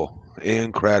 Incredible.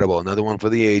 Another one for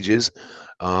the ages.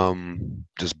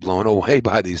 Just blown away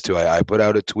by these two. I put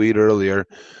out a tweet earlier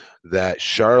that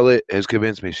Charlotte has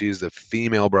convinced me she's the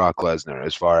female Brock Lesnar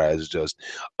as far as just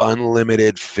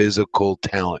unlimited physical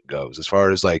talent goes, as far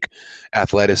as like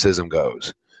athleticism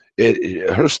goes.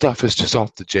 Her stuff is just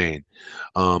off the chain.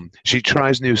 She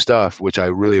tries new stuff, which I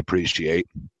really appreciate.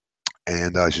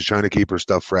 And she's trying to keep her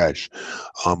stuff fresh,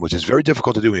 which is very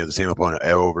difficult to do when you have the same opponent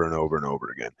over and over and over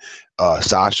again.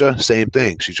 Sasha, same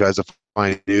thing. She tries to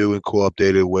find new and cool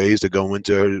updated ways to go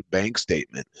into her bank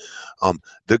statement.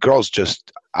 The girls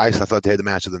just, I thought they had the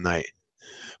match of the night.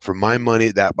 For my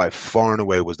money, that by far and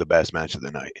away was the best match of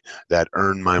the night. That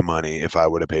earned my money if I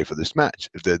were to pay for this match,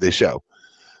 if this show.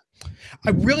 I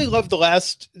really loved the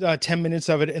last 10 minutes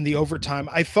of it in the overtime.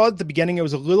 I thought at the beginning it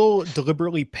was a little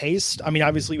deliberately paced. I mean,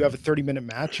 obviously you have a 30-minute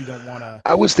match. You don't want to.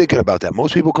 I was thinking about that.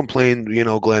 Most people complain,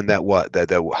 Glenn,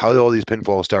 that how do all these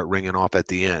pinfalls start ringing off at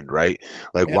the end, right?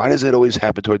 Like, yeah. Why does it always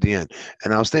happen toward the end?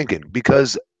 And I was thinking,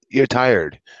 because you're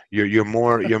tired. You're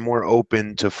more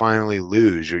open to finally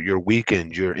lose. You're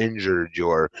weakened. You're injured.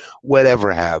 You're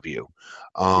whatever have you.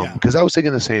 Because I was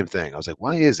thinking the same thing. I was like,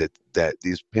 why is it that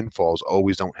these pinfalls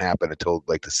always don't happen until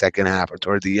like the second half or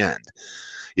toward the end?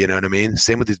 You know what I mean?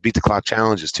 Same with these beat the clock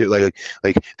challenges too. Like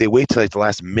they wait till like the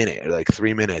last minute, or like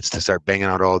 3 minutes to start banging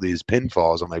out all these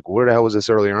pinfalls. I'm like, where the hell was this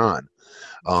earlier on?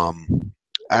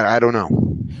 I don't know.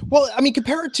 Well, I mean,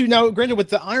 compare it to now, granted, with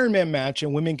the Iron Man match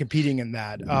and women competing in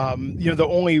that, the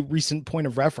only recent point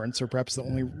of reference, or perhaps the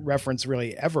only reference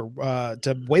really ever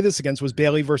to weigh this against, was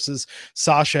Bayley versus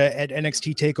Sasha at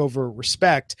NXT TakeOver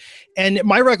Respect. And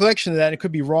my recollection of that, it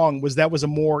could be wrong, was that was a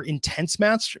more intense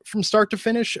match from start to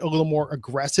finish, a little more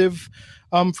aggressive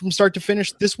from start to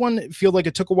finish. This one felt like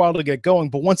it took a while to get going,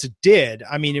 but once it did,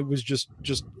 I mean, it was just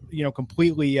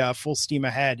completely full steam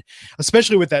ahead,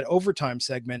 especially with that overtime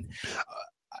segment.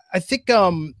 I think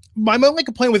my only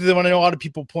complaint with it, when I know a lot of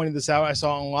people pointed this out, I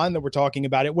saw online that we're talking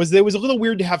about it, was it was a little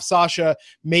weird to have Sasha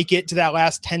make it to that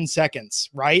last 10 seconds,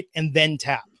 right? And then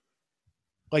tap,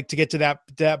 like to get to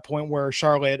that point where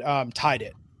Charlotte tied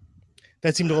it.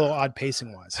 That seemed a little odd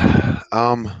pacing wise.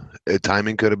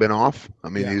 Timing could have been off. I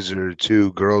mean, These are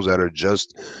two girls that are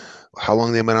just, how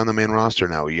long they've been on the main roster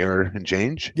now? A year and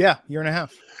change? Yeah, year and a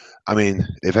half. I mean,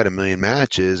 they've had a million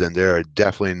matches, and there are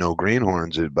definitely no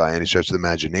greenhorns by any stretch of the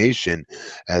imagination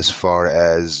as far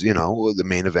as, the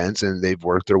main events, and they've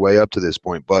worked their way up to this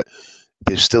point. But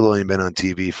they've still only been on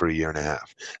TV for a year and a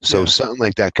half. So something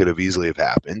like that could have easily have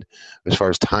happened as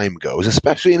far as time goes,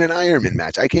 especially in an Ironman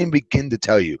match. I can't begin to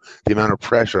tell you the amount of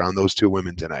pressure on those two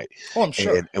women tonight. Oh, I'm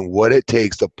sure. And what it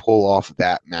takes to pull off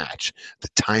that match. The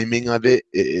timing of it,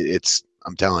 it's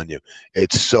I'm telling you,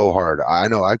 it's so hard. I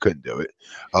know I couldn't do it.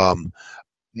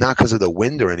 Not because of the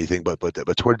wind or anything, but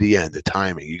toward the end, the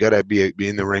timing. You got to be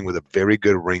in the ring with a very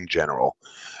good ring general.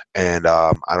 And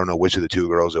I don't know which of the two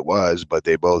girls it was, but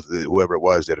they both, whoever it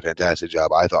was, did a fantastic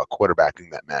job, I thought, quarterbacking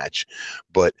that match.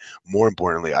 But more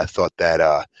importantly, I thought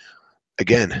that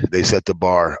again, they set the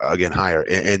bar again higher.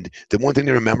 And the one thing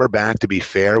to remember back, to be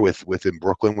fair, within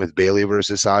Brooklyn with Bayley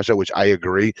versus Sasha, which I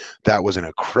agree, that was an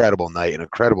incredible night, an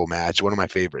incredible match, one of my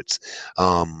favorites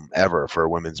ever for a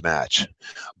women's match.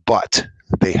 But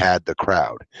they had the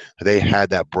crowd. They had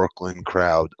that Brooklyn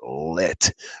crowd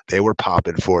lit. They were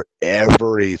popping for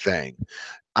everything.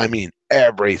 I mean,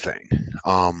 everything.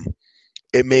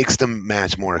 It makes the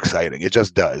match more exciting. It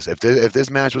just does. If this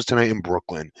match was tonight in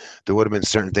Brooklyn, there would have been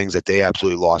certain things that they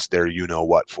absolutely lost their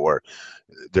you-know-what for,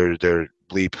 their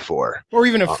bleep for. Or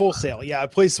even a Full Sail. Yeah, a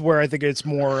place where I think it's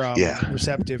more Yeah.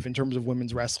 receptive in terms of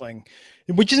women's wrestling.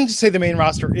 Which isn't to say the main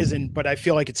roster isn't, but I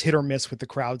feel like it's hit or miss with the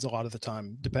crowds a lot of the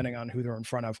time, depending on who they're in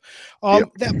front of.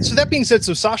 So that being said,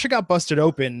 so Sasha got busted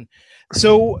open.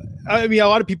 So, I mean, a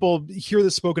lot of people hear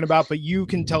this spoken about, but you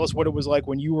can tell us what it was like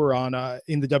when you were on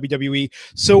in the WWE.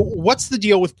 So what's the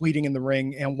deal with bleeding in the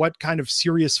ring, and what kind of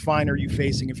serious fine are you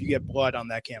facing if you get blood on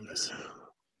that canvas?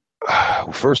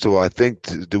 First of all, I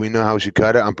think, do we know how she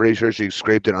cut it? I'm pretty sure she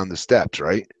scraped it on the steps,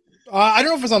 right? I don't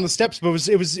know if it was on the steps, but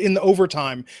it was in the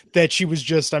overtime that she was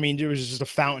just, I mean, it was just a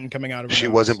fountain coming out of her She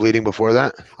nose. wasn't bleeding before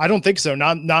that? I don't think so.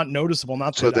 Not noticeable.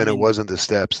 Not So that, then I mean, it wasn't the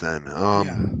steps then.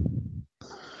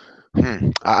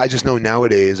 I just know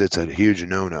nowadays it's a huge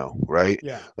no-no, right?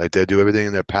 Yeah. Like they do everything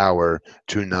in their power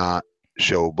to not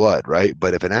show blood, right?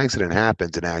 But if an accident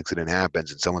happens,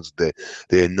 and someone's the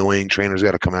annoying trainer's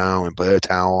got to come out and put a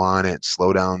towel on it,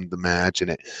 slow down the match, and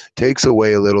it takes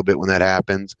away a little bit when that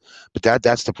happens. But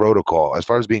that's the protocol. As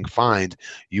far as being fined,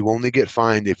 you only get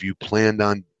fined if you planned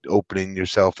on opening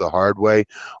yourself the hard way,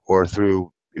 or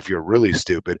through, if you're really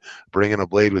stupid, bringing a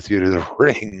blade with you to the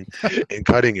ring and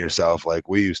cutting yourself like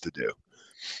we used to do.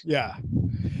 Yeah.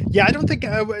 I don't think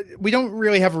we don't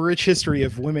really have a rich history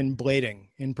of women blading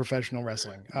in professional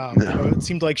wrestling. You know, it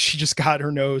seemed like she just got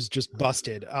her nose just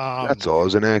busted. That's all. It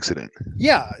was an accident.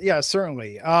 Yeah,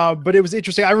 certainly. But it was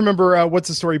interesting. I remember what's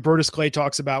the story Brodus Clay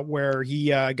talks about, where he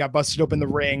got busted open the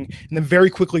ring and then very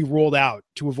quickly rolled out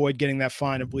to avoid getting that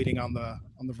fine of bleeding on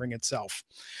the ring itself.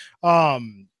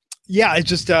 Yeah, it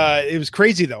just it was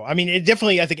crazy though. I mean, it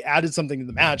definitely, I think, added something to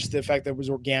the match. The fact that it was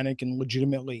organic and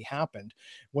legitimately happened,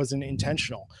 wasn't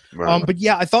intentional. Right. But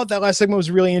yeah, I thought that last segment was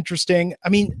really interesting. I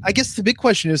mean, I guess the big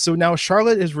question is, so now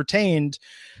Charlotte is retained.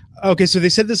 Okay, so they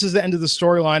said this is the end of the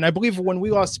storyline. I believe when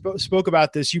we last spoke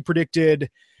about this, you predicted,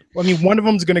 I mean, one of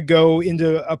them is going to go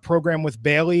into a program with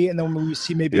Bayley, and then we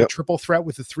see maybe a triple threat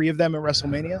with the three of them at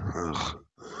WrestleMania.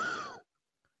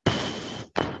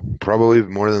 Probably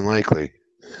more than likely.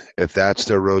 If that's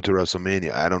their road to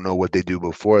WrestleMania, I don't know what they do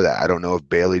before that. I don't know if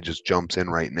Bayley just jumps in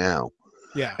right now.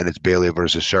 Yeah. And it's Bayley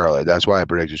versus Charlotte. That's why I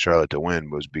predicted Charlotte to win,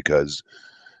 was because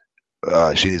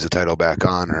she needs the title back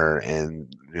on her,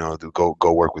 and to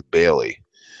go work with Bayley.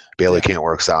 Bayley can't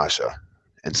work Sasha,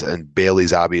 and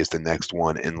Bayley's obvious the next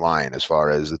one in line as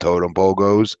far as the totem pole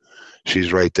goes.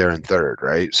 She's right there in third,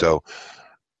 right? So,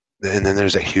 and then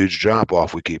there's a huge drop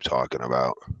off we keep talking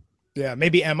about. Yeah,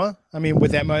 maybe Emma. I mean,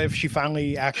 with Emma, if she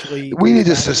finally actually... We need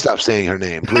to stop saying her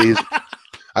name, please.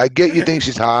 I get you think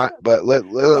she's hot, but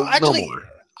actually, no more.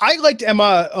 I liked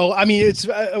Emma. Oh, I mean, it's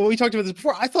we talked about this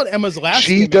before. I thought Emma's last...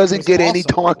 She doesn't get any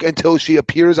talk until she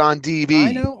appears on TV.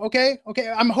 I know. Okay.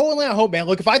 I'm holding out hope, man.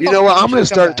 Look, if I... You know what? I'm going to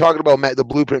start talking about the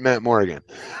Blueprint Matt Morgan.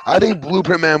 I think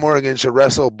Blueprint Matt Morgan should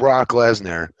wrestle Brock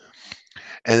Lesnar.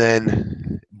 And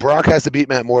then Brock has to beat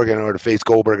Matt Morgan in order to face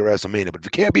Goldberg at WrestleMania. But if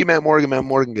you can't beat Matt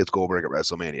Morgan gets Goldberg at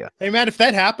WrestleMania. Hey, man, if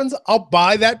that happens, I'll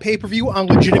buy that pay-per-view on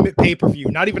legitimate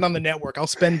pay-per-view, not even on the network. I'll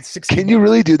spend $60. Can you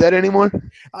really do that anymore?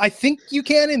 I think you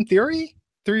can, in theory,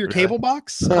 through your cable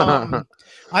box. I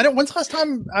don't. When's the last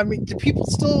time? I mean, do people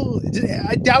still?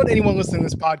 I doubt anyone listening to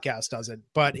this podcast does it,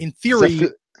 but in theory,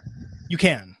 you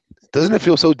can. Doesn't it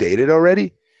feel so dated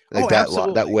already? Like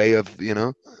that way of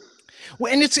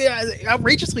Well, and it's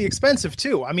outrageously expensive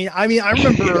too. I mean, I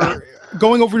remember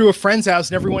going over to a friend's house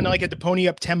and everyone had to pony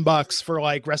up $10 for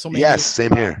WrestleMania. Yes,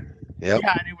 same here. Yep.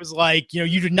 Yeah, and it was like,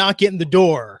 you did not get in the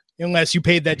door unless you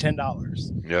paid that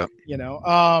 $10. Yeah.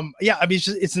 Yeah. I mean,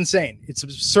 it's insane. It's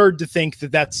absurd to think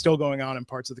that that's still going on in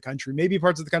parts of the country. Maybe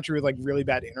parts of the country with really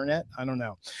bad internet. I don't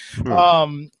know.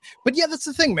 But yeah, that's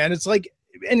the thing, man. It's like,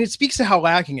 and it speaks to how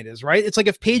lacking it is, right? It's like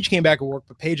if Paige came back at work,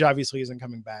 but Paige obviously isn't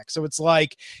coming back. So it's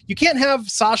like, you can't have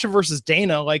Sasha versus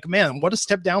Dana. Like, man, what a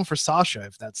step down for Sasha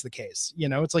if that's the case.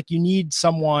 It's like you need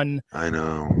someone I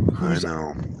know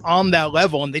on that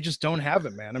level, and they just don't have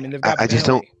it, man. I mean, they've got just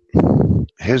don't.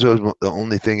 Here's what the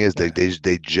only thing is, they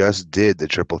just did the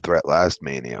triple threat last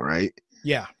Mania, right?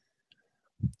 Yeah,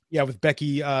 with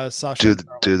Becky, Sasha.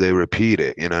 Do they repeat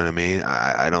it? You know what I mean?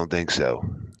 I don't think so.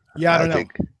 Yeah, I don't know.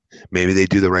 Think maybe they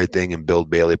do the right thing and build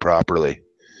Bayley properly.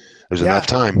 There's enough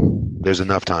time. There's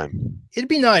enough time. It'd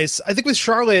be nice. I think with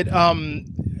Charlotte,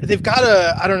 they've got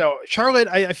to, I don't know. Charlotte,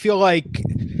 I feel like,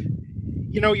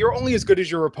 you're only as good as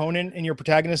your opponent, and your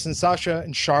protagonist, and Sasha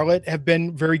and Charlotte have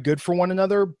been very good for one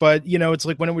another. But, it's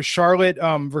like when it was Charlotte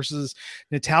versus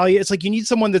Natalya, it's like you need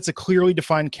someone that's a clearly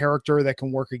defined character that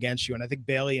can work against you. And I think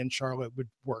Bayley and Charlotte would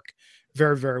work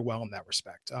very, very well in that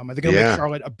respect. I think it'll make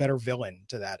Charlotte a better villain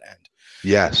to that end.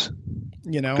 Yes.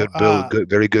 Good,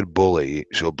 very good bully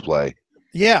she'll play.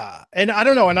 Yeah. And I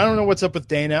don't know what's up with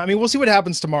Dana. I mean, we'll see what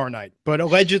happens tomorrow night, but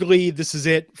allegedly this is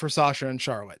it for Sasha and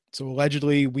Charlotte. So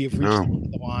allegedly we have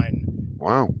reached the line.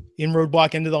 Wow. In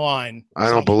roadblock into the line. I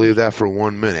don't believe that for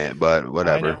 1 minute, but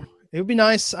whatever. It would be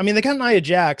nice. I mean, they got Nia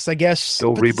Jax, I guess.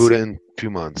 They'll reboot it in 2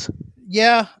 months.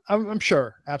 Yeah, I'm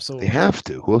sure. Absolutely. They have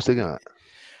to. Who else they got?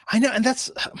 I know. And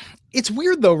it's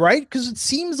weird though, right? Because it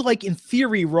seems like in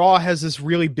theory, Raw has this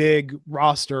really big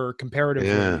roster comparatively.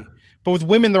 Yeah. But with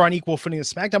women, they're on equal footing with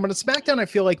SmackDown. But at SmackDown, I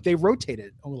feel like they rotate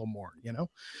it a little more, Yeah,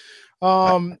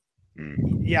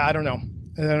 I don't know.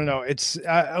 It's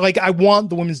I want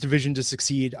the women's division to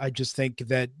succeed. I just think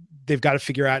that they've got to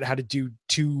figure out how to do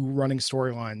 2 running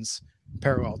storylines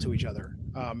parallel to each other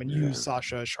and use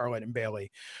Sasha, Charlotte, and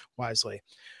Bayley wisely.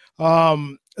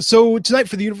 So tonight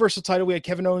for the Universal title, we had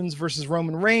Kevin Owens versus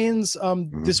Roman Reigns.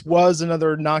 This was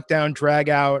another knockdown drag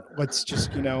out. Let's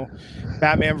just,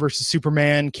 Batman versus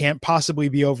Superman can't possibly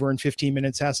be over in 15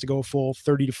 minutes, has to go full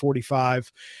 30 to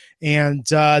 45. And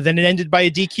then it ended by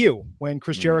a DQ when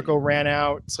Chris Jericho ran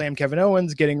out, slammed Kevin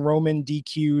Owens, getting Roman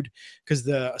DQ'd because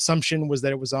the assumption was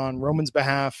that it was on Roman's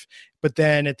behalf. But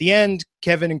then at the end,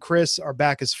 Kevin and Chris are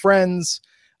back as friends.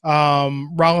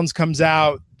 Rollins comes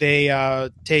out. They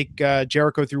take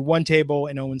Jericho through one table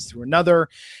and Owens through another.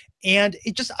 And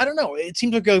it just, I don't know. It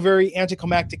seemed like a very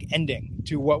anticlimactic ending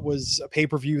to what was a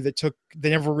pay-per-view that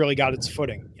never really got its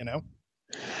footing,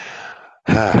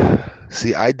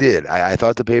 See, I did. I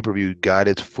thought the pay-per-view got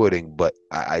its footing, but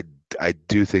I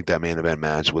do think that main event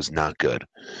match was not good.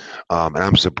 And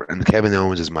I'm surprised. And Kevin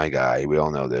Owens is my guy. We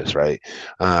all know this, right?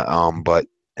 But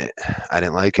I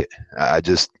didn't like it. I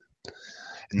just,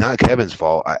 not Kevin's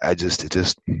fault. I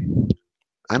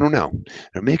don't know.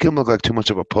 They're making him look like too much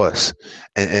of a puss.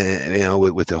 And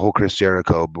with the whole Chris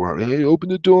Jericho, hey, open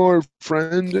the door,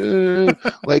 friend.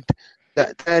 Like,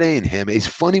 that ain't him. It's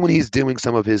funny when he's doing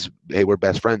some of his, hey, we're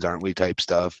best friends, aren't we, type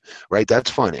stuff, right?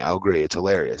 That's funny. I'll agree. It's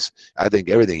hilarious. I think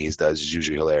everything he does is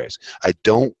usually hilarious. I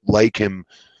don't like him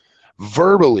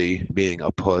verbally being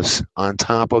a puss on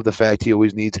top of the fact he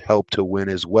always needs help to win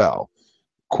as well.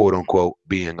 Quote unquote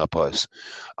being a puss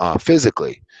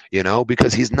physically,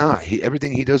 because he's not.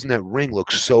 Everything he does in that ring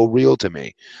looks so real to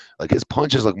me. Like his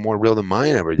punches look more real than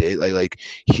mine every day. Like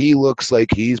he looks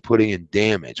like he's putting in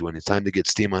damage when it's time to get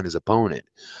steam on his opponent.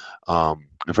 And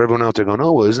for everyone out there going,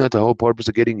 oh, well, isn't that the whole purpose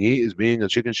of getting heat is being a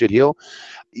chicken shit heel?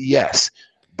 Yes,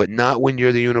 but not when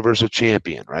you're the Universal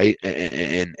Champion, right?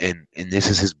 And this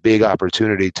is his big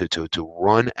opportunity to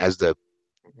run as the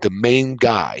main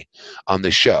guy on the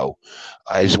show.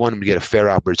 I just want him to get a fair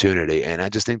opportunity, and I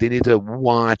just think they need to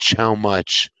watch how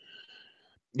much,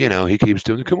 he keeps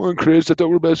doing, come on, Chris, I thought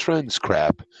we were best friends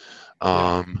crap.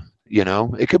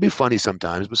 It could be funny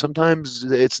sometimes, but sometimes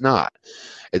it's not.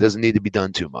 It doesn't need to be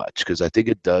done too much, because I think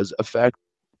it does affect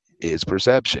his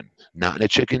perception. Not in a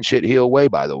chicken shit heel way,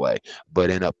 by the way,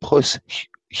 but in a puss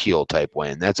heel type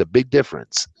way, and that's a big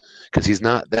difference, because he's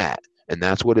not that, and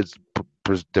that's what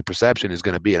the perception is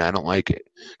going to be, and I don't like it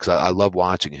because I love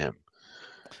watching him.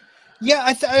 Yeah,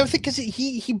 I think because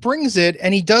he brings it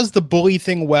and he does the bully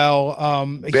thing well.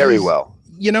 Very well.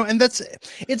 And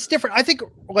it's different. I think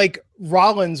like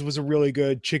Rollins was a really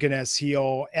good chicken ass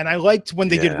heel, and I liked when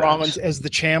they did Rollins as the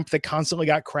champ that constantly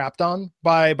got crapped on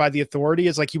by the Authority.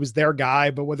 It's like he was their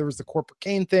guy, but whether it was the Corporate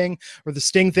Kane thing or the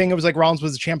Sting thing, it was like Rollins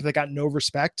was the champ that got no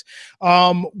respect.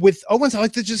 With Owens, I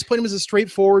like to just play him as a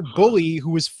straightforward bully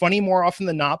who was funny more often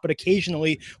than not, but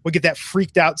occasionally would get that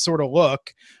freaked out sort of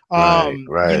look.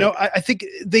 Right. I think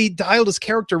they dialed his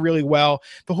character really well.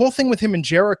 The whole thing with him and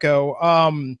Jericho,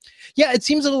 it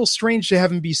seems a little strange to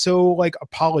have him be so like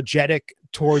apologetic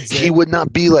towards he would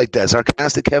not be like that.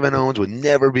 Sarcastic Kevin Owens would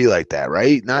never be like that,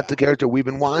 right? Not the character we've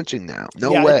been watching now.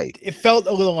 No way. It felt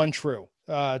a little untrue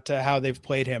to how they've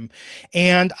played him.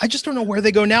 And I just don't know where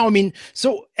they go now. I mean,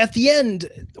 so at the end,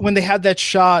 when they had that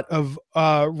shot of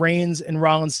Reigns and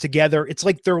Rollins together, it's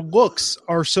like their looks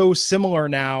are so similar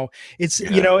now. It's,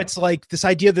 it's like this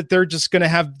idea that they're just going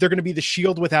to be the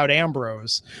Shield without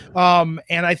Ambrose. And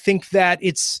I think that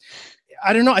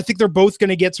I don't know. I think they're both going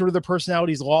to get sort of their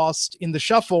personalities lost in the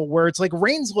shuffle, where it's like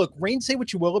Reigns, say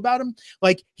what you will about him.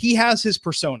 Like, he has his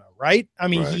persona, right? I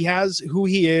mean, he has who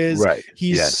he is. Right.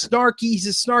 He's snarky. He's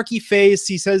a snarky face.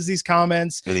 He says these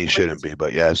comments. And he shouldn't be,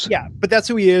 but yes. Yeah, but that's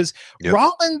who he is. Yep.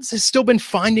 Rollins has still been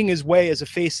finding his way as a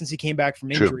face since he came back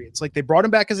from injury. True. It's like they brought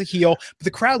him back as a heel, but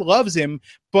the crowd loves him.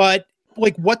 But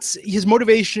like, what's his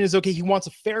motivation is, okay, he wants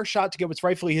a fair shot to get what's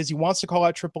rightfully his. He wants to call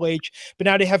out Triple H, but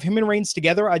now to have him and Reigns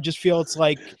together, I just feel it's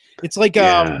like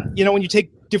you know, when you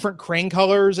take different crane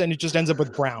colors and it just ends up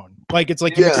with brown. Like, it's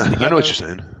like, I know what you're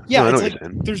saying. Yeah, no, it's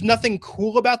like there's nothing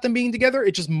cool about them being together.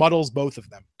 It just muddles both of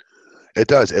them. It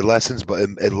does. It lessens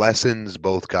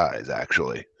both guys,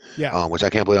 actually. Yeah. Which I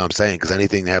can't believe I'm saying, because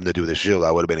anything having to do with the Shield,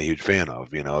 I would have been a huge fan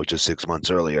of, you know, just 6 months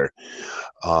earlier,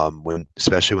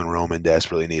 especially when Roman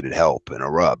desperately needed help and a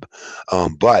rub.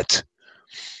 But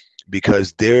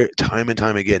because they're time and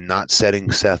time again not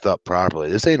setting Seth up properly.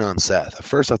 This ain't on Seth. At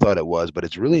first I thought it was, but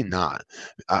it's really not.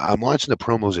 I'm watching the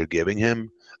promos they're giving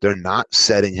him. They're not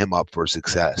setting him up for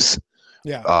success.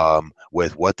 Yeah.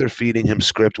 With what they're feeding him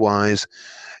script-wise.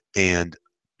 And,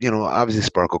 you know, obviously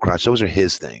Sparkle Crotch, those are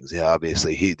his that's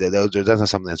not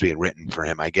something that's being written for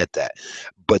him. I get that.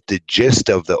 But the gist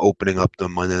of the opening up the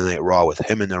Monday Night Raw with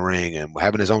him in the ring and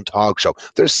having his own talk show,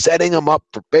 they're setting him up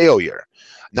for failure.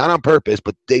 Not on purpose,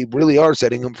 but they really are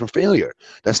setting him for failure.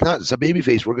 It's a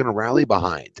babyface we're going to rally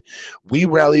behind. We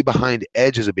rally behind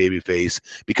Edge as a babyface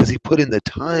because he put in the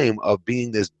time of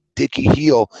being this dicky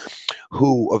heel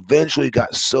who eventually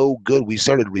got so good we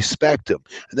started to respect him.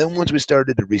 And then once we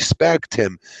started to respect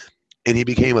him and he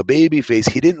became a babyface,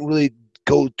 he didn't really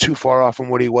go too far off from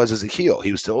what he was as a heel.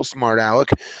 He was still a smart aleck.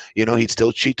 You know, he'd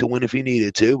still cheat to win if he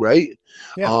needed to, right?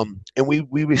 Yeah. And we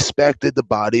respected the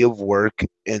body of work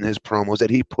in his promos that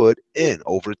he put in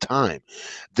over time.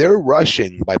 They're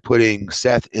rushing by putting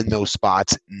Seth in those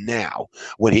spots now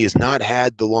when he has not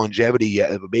had the longevity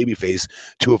yet of a babyface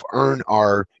to have earned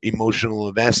our emotional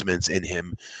investments in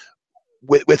him,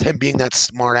 with him being that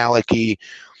smart alecky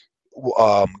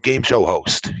game show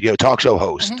host, you know, talk show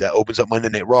host that opens up Monday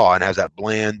Night Raw and has that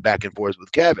bland back and forth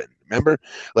with Kevin. Remember?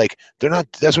 Like,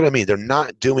 that's what I mean. They're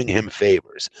not doing him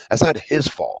favors. That's not his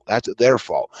fault. That's their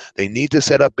fault. They need to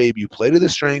set up, babe. You play to the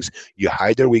strengths, you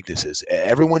hide their weaknesses.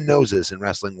 Everyone knows this in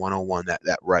Wrestling 101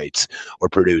 that writes or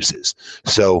produces.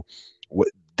 So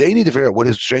they need to figure out what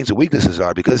his strengths and weaknesses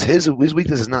are, because his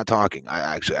weakness is not talking.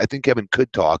 I think Kevin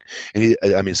could talk, and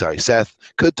Seth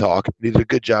could talk. He did a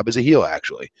good job as a heel,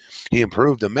 actually. He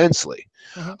improved immensely.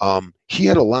 He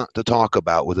had a lot to talk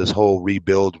about with this whole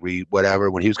rebuild,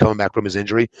 whatever, when he was coming back from his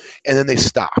injury, and then they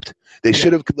stopped. They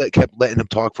should have kept letting him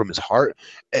talk from his heart.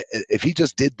 If he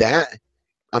just did that,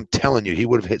 I'm telling you, he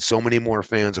would have hit so many more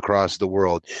fans across the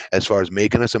world as far as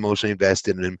making us emotionally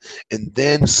invested in him, and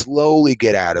then slowly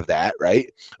get out of that, right?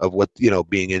 Of what, you know,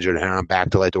 being injured and I'm back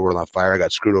to light the world on fire. I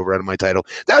got screwed over out of my title.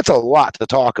 That's a lot to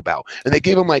talk about. And they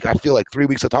gave him, I feel like 3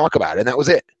 weeks to talk about it, and that was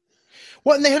it.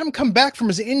 Well, and they had him come back from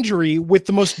his injury with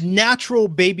the most natural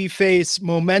babyface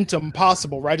momentum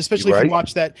possible, right? Especially if you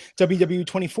watch that WWE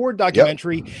 24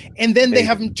 documentary. Yep. And then they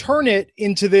have him turn it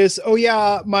into this, oh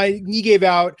yeah, my knee gave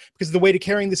out because of the weight of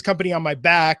carrying this company on my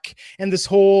back, and this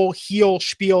whole heel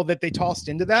spiel that they tossed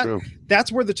into that. True.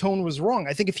 That's where the tone was wrong.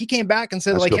 I think if he came back and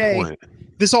said, that's hey,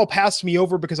 this all passed me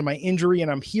over because of my injury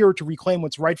and I'm here to reclaim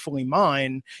what's rightfully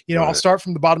mine, you know, I'll start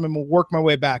from the bottom and we'll work my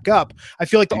way back up. I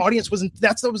feel like the audience wasn't,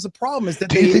 that was the problem. Is that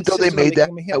do you think though they made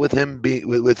that with him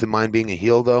with the mind being a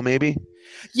heel though, maybe?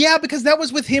 Yeah, because that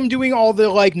was with him doing all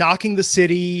the knocking the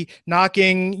city,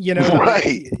 you know,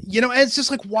 right. You know, and it's just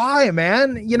like, why,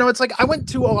 man? You know, it's like I went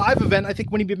to a live event, I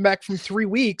think when he'd been back from 3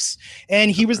 weeks,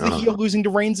 and he was the heel losing to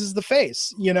Reigns as the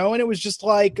face, you know, and it was just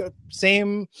like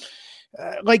same.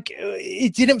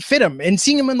 It didn't fit him, and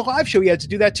seeing him in the live show, he had to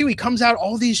do that too. He comes out,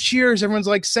 all these cheers, everyone's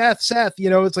like Seth, you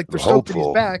know, it's like they're stoked that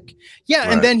he's back. Yeah.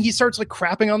 Right. And then he starts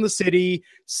crapping on the city,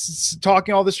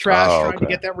 talking all this trash, trying to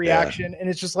get that reaction. And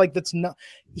it's just like, that's not,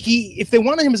 if they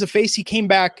wanted him as a face, he came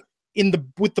back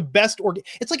with the best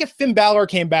it's like if Finn Balor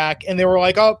came back and they were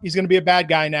like, oh, he's going to be a bad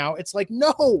guy now. It's like,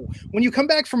 no, when you come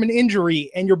back from an injury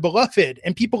and you're beloved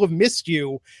and people have missed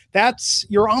you,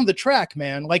 you're on the track,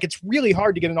 man. Like, it's really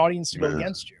hard to get an audience to go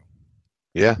against you.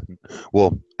 Yeah.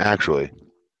 Well, actually,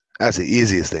 that's the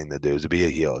easiest thing to do, is to be a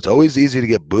heel. It's always easier to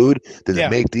get booed than to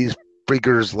make these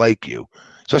freakers like you.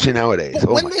 Especially nowadays.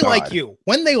 When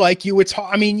they like you, it's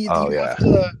hard. I mean, you have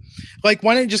to, Like,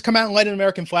 why don't you just come out and light an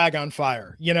American flag on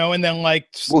fire, and then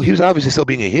Well, he was obviously still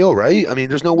being a heel, right? I mean,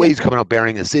 there's no way he's coming out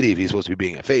burying a city if he's supposed to be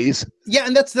being a face. Yeah,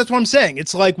 and that's what I'm saying.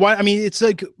 It's like, why? I mean, it's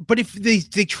like, but if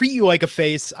they treat you like a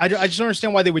face, I just don't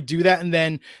understand why they would do that. And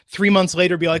then 3 months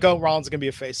later be like, oh, Rollins is going to be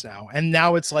a face now. And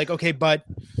now it's like, okay, but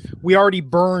we already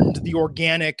burned the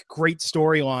organic, great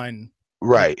storyline.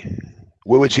 Right.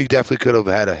 Which he definitely could have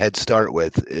had a head start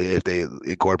with if they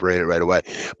incorporated it right away.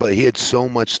 But he had so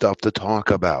much stuff to talk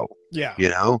about. Yeah.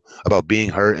 About being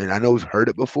hurt. And I know we've heard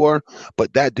it before,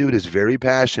 but that dude is very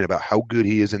passionate about how good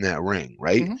he is in that ring,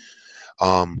 right?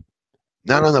 Mm-hmm.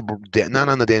 Not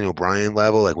on the Daniel Bryan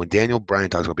level. Like when Daniel Bryan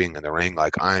talks about being in the ring,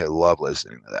 like I love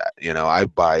listening to that. I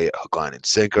buy it hook, line, and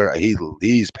sinker.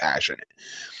 He's passionate.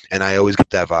 And I always get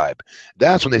that vibe.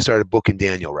 That's when they started booking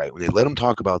Daniel, right? When they let him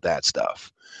talk about that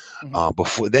stuff.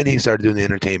 Before then, he started doing the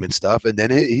entertainment stuff, and then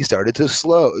he started to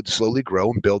slowly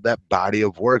grow and build that body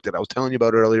of work that I was telling you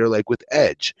about earlier, like with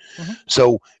Edge. Mm-hmm.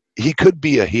 So he could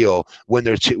be a heel when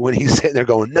he's sitting there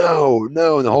going no, and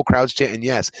the whole crowd's chanting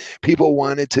yes. People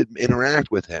wanted to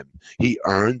interact with him. He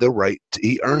earned the right.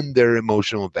 He earned their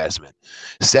emotional investment.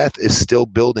 Seth is still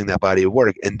building that body of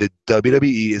work, and the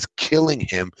WWE is killing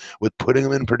him with putting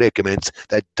him in predicaments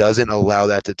that doesn't allow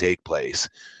that to take place.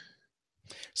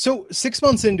 So 6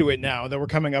 months into it now that we're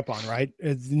coming up on, right?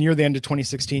 It's near the end of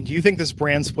 2016. Do you think this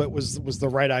brand split was the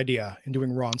right idea in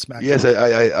doing Raw and SmackDown? Yes,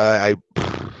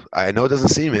 I know it doesn't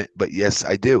seem it, but yes,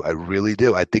 I do. I really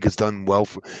do. I think it's done well.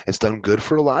 It's done good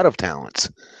for a lot of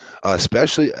talents.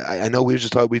 Especially, I know we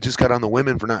just got on the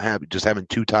women for not having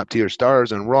two top tier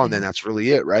stars on Raw, and then that's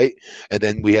really it, right? And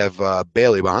then we have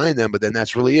Bayley behind them, but then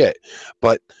that's really it.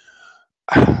 But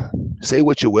say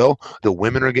what you will, the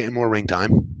women are getting more ring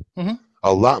time. Mm-hmm.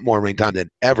 A lot more ring time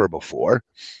than ever before.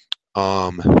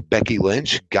 Becky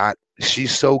Lynch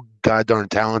she's so goddamn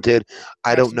talented.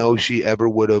 I don't know if she ever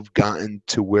would have gotten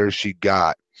to where she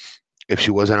got if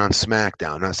she wasn't on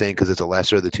SmackDown. I'm not saying because it's a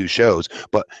lesser of the two shows,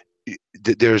 but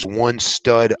there's one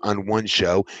stud on one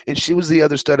show, and she was the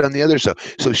other stud on the other show.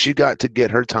 So she got to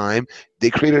get her time. They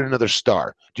created another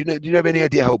star. Do you have any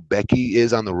idea how Becky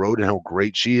is on the road and how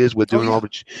great she is with doing all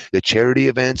the charity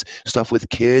events, stuff with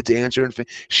kids, answering?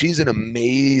 She's an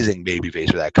amazing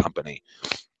babyface for that company.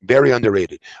 Very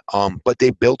underrated. But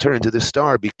they built her into the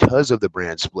star because of the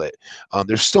brand split.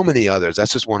 There's so many others.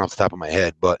 That's just one off the top of my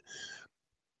head, but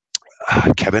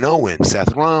Kevin Owens,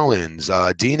 Seth Rollins,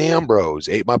 Dean Ambrose,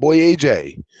 my boy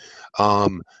AJ.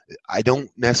 I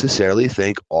don't necessarily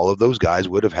think all of those guys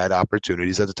would have had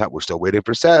opportunities at the top. We're still waiting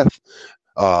for Seth,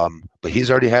 but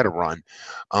he's already had a run.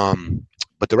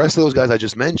 But the rest of those guys I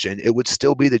just mentioned, it would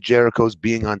still be the Jerichos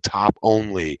being on top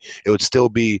only. It would still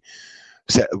be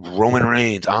Roman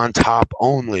Reigns on top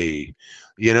only.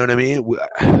 You know what I mean?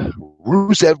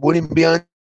 Rusev wouldn't be on.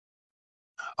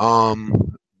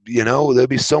 There'd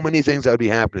be so many things that would be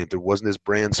happening if there wasn't this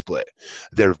brand split.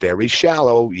 They're very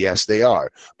shallow. Yes, they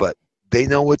are. But they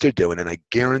know what they're doing, and I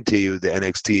guarantee you the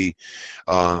NXT,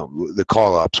 the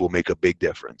call-ups will make a big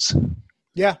difference.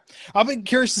 Yeah. I'll be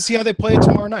curious to see how they play it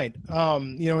tomorrow night,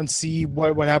 and see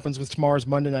what happens with tomorrow's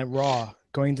Monday Night Raw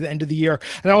going to the end of the year.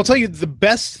 And I will tell you, the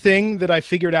best thing that I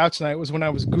figured out tonight was when I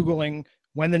was Googling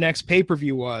when the next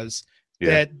pay-per-view was,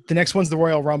 that the next one's the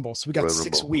Royal Rumble. So we got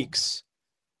 6 weeks.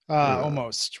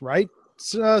 Almost, right?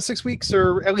 6 weeks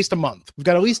or at least a month. We've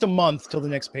got at least a month till the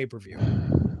next pay-per-view.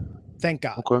 Thank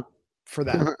God for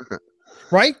that.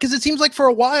 Right? Because it seems like for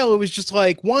a while it was just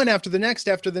like one after the next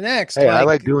after the next. Hey, I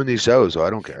like doing these shows, so I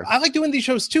don't care. I like doing these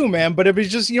shows too, man. But it was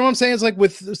just, you know what I'm saying? It's like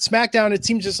with SmackDown, it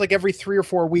seems just like every 3 or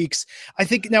 4 weeks. I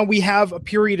think now we have a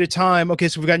period of time. Okay,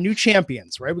 so we've got new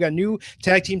champions, right? We got new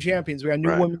tag team champions. We got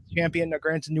new women's champion. Now,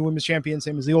 granted, new women's champion,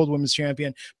 same as the old women's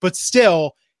champion. But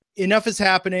still, enough is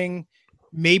happening.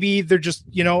 Maybe they're just,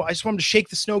 I just want them to shake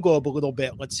the snow globe a little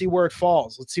bit. Let's see where it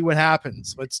falls. Let's see what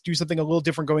happens. Let's do something a little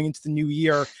different going into the new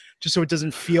year, just so it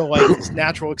doesn't feel like this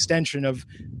natural extension of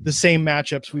the same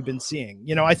matchups we've been seeing.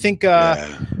 I think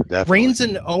Reigns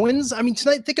and Owens, I mean,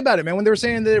 tonight, think about it, man. When they were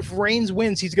saying that if Reigns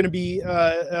wins, he's going to be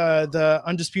the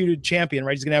undisputed champion,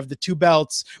 right? He's going to have the 2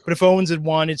 belts. But if Owens had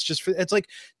won, it's like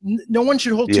no one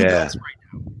should hold 2 belts right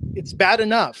now. It's bad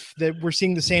enough that we're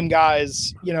seeing the same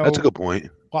guys, That's a good point.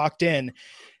 Locked in.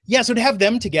 Yeah, so to have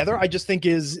them together, I just think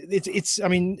it's not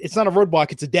a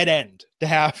roadblock, it's a dead end to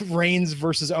have Reigns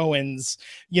versus Owens,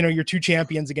 your 2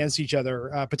 champions against each other,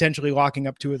 potentially locking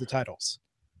up 2 of the titles.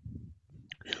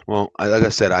 Well, like I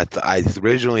said, I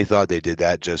originally thought they did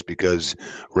that just because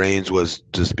Reigns was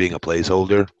just being a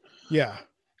placeholder. Yeah.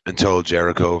 Until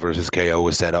Jericho versus KO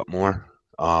was set up more.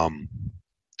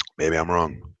 Maybe I'm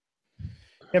wrong.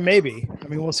 Yeah, maybe. I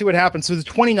mean, we'll see what happens. So the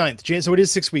 29th, so it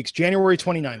is 6 weeks. January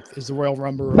 29th is the Royal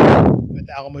Rumble at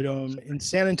the Alamodome in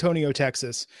San Antonio,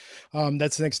 Texas.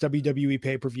 That's the next WWE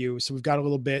pay-per-view. So we've got a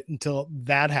little bit until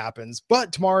that happens.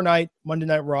 But tomorrow night, Monday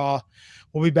Night Raw,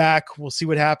 we'll be back. We'll see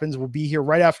what happens. We'll be here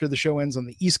right after the show ends on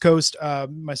the East Coast.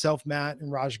 Myself, Matt,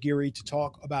 and Raj Giri to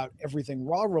talk about everything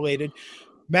Raw related.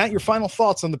 Matt, your final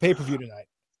thoughts on the pay-per-view tonight?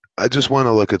 I just want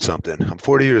to look at something. I'm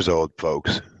 40 years old,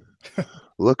 folks.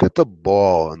 Look at the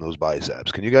ball in those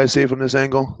biceps. Can you guys see it from this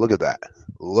angle? Look at that.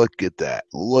 Look at that.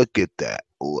 Look at that.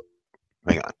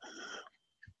 Hang on.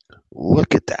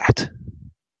 Look at that. Are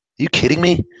you kidding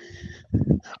me?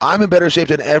 I'm in better shape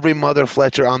than every mother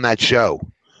Fletcher on that show.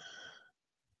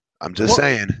 I'm just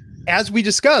saying. As we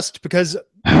discussed, because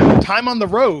time on the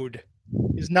road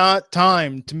is not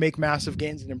time to make massive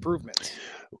gains and improvements.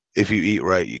 If you eat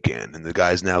right, you can. And the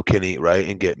guys now can eat right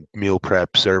and get meal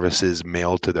prep services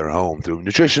mailed to their home through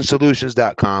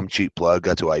nutritionsolutions.com. Cheap plug.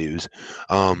 That's who I use.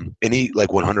 And eat like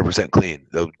 100% clean.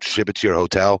 They'll ship it to your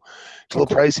hotel. It's a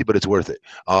little pricey, but it's worth it.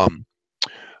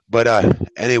 But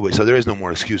anyway, so there is no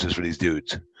more excuses for these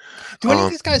dudes. Do any of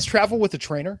these guys travel with a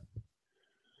trainer?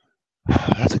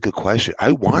 That's a good question.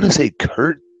 I want to say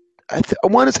Kurt. I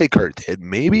want to say Kurt did.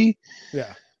 Maybe.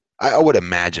 Yeah. I would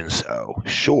imagine so.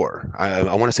 Sure.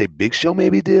 I want to say Big Show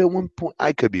maybe did at one point.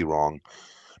 I could be wrong.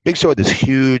 Big Show had this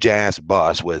huge ass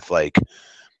bus with like,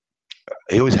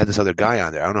 he always had this other guy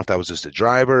on there. I don't know if that was just a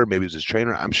driver, maybe it was his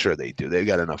trainer. I'm sure they do. They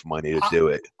got enough money to do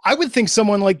it. I would think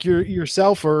someone like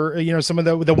yourself, or someone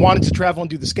that wanted to travel and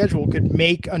do the schedule, could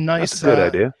make a nice, That's a good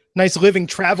idea. Nice living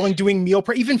traveling, doing meal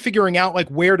prep, even figuring out like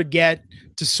where to get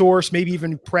to source, maybe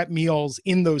even prep meals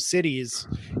in those cities.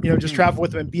 Just travel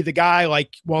with them and be the guy.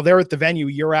 Like while they're at the venue,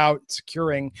 you're out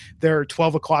securing their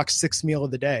 12 o'clock sixth meal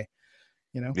of the day.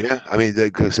 Yeah, I mean,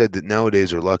 like I said, that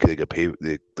nowadays they're lucky they get paid.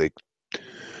 They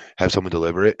have someone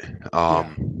deliver it.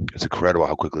 It's incredible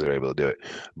how quickly they're able to do it.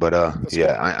 But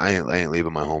I ain't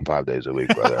leaving my home 5 days a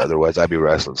week, brother. Otherwise, I'd be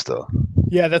wrestling still.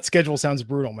 Yeah, that schedule sounds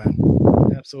brutal, man.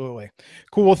 Absolutely.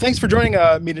 Cool. Well, thanks for joining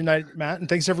me tonight, Matt, and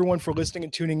thanks everyone for listening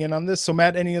and tuning in on this. So,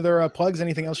 Matt, any other plugs?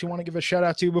 Anything else you want to give a shout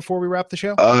out to before we wrap the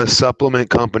show? Supplement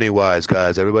company wise,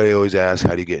 guys. Everybody always asks,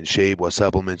 how do you get in shape? What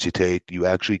supplements you take? You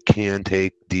actually can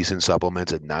take decent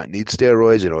supplements and not need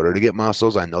steroids in order to get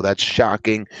muscles. I know that's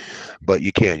shocking, but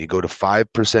you can. You go to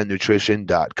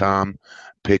 5percentnutrition.com.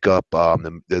 Pick up,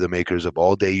 they're the makers of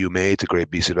All Day You May. It's a great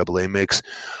BCAA mix.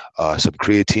 Some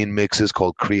creatine mixes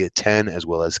called Creatine, as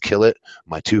well as Kill It.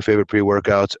 My two favorite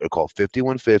pre-workouts are called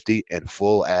 5150 and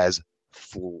Full. I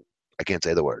can't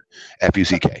say the word.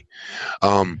 FUCK.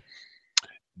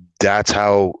 That's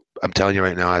how, I'm telling you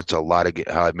right now, that's a lot of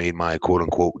how I made my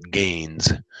quote-unquote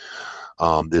gains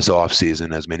this off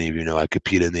season. As many of you know, I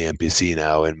compete in the NPC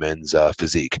now in men's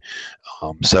physique.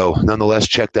 So nonetheless,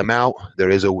 check them out. There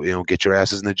is get your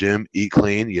asses in the gym, eat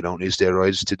clean. You don't need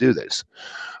steroids to do this.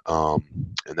 And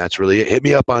that's really it. Hit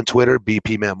me up on Twitter,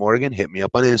 BP Matt Morgan. Hit me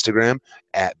up on Instagram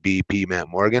at BP Matt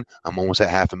Morgan. I'm almost at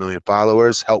 500,000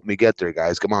 followers. Help me get there,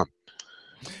 guys. Come on.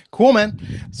 Cool, man.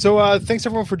 So thanks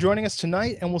everyone for joining us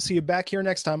tonight, and we'll see you back here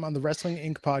next time on the Wrestling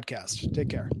Inc. podcast. Take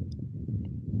care.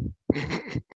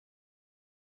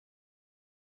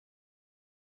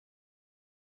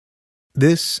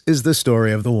 This is the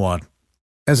story of the one.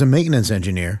 As a maintenance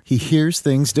engineer, he hears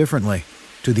things differently.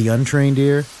 To the untrained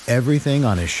ear, everything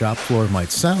on his shop floor might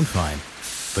sound fine,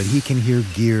 but he can hear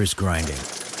gears grinding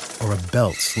or a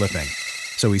belt slipping.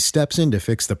 So he steps in to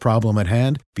fix the problem at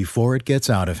hand before it gets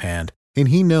out of hand. And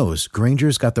he knows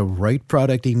Grainger's got the right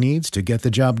product he needs to get the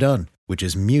job done, which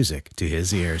is music to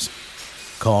his ears.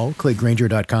 Call, click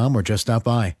Grainger.com, or just stop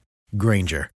by.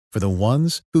 Grainger, for the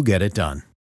ones who get it done.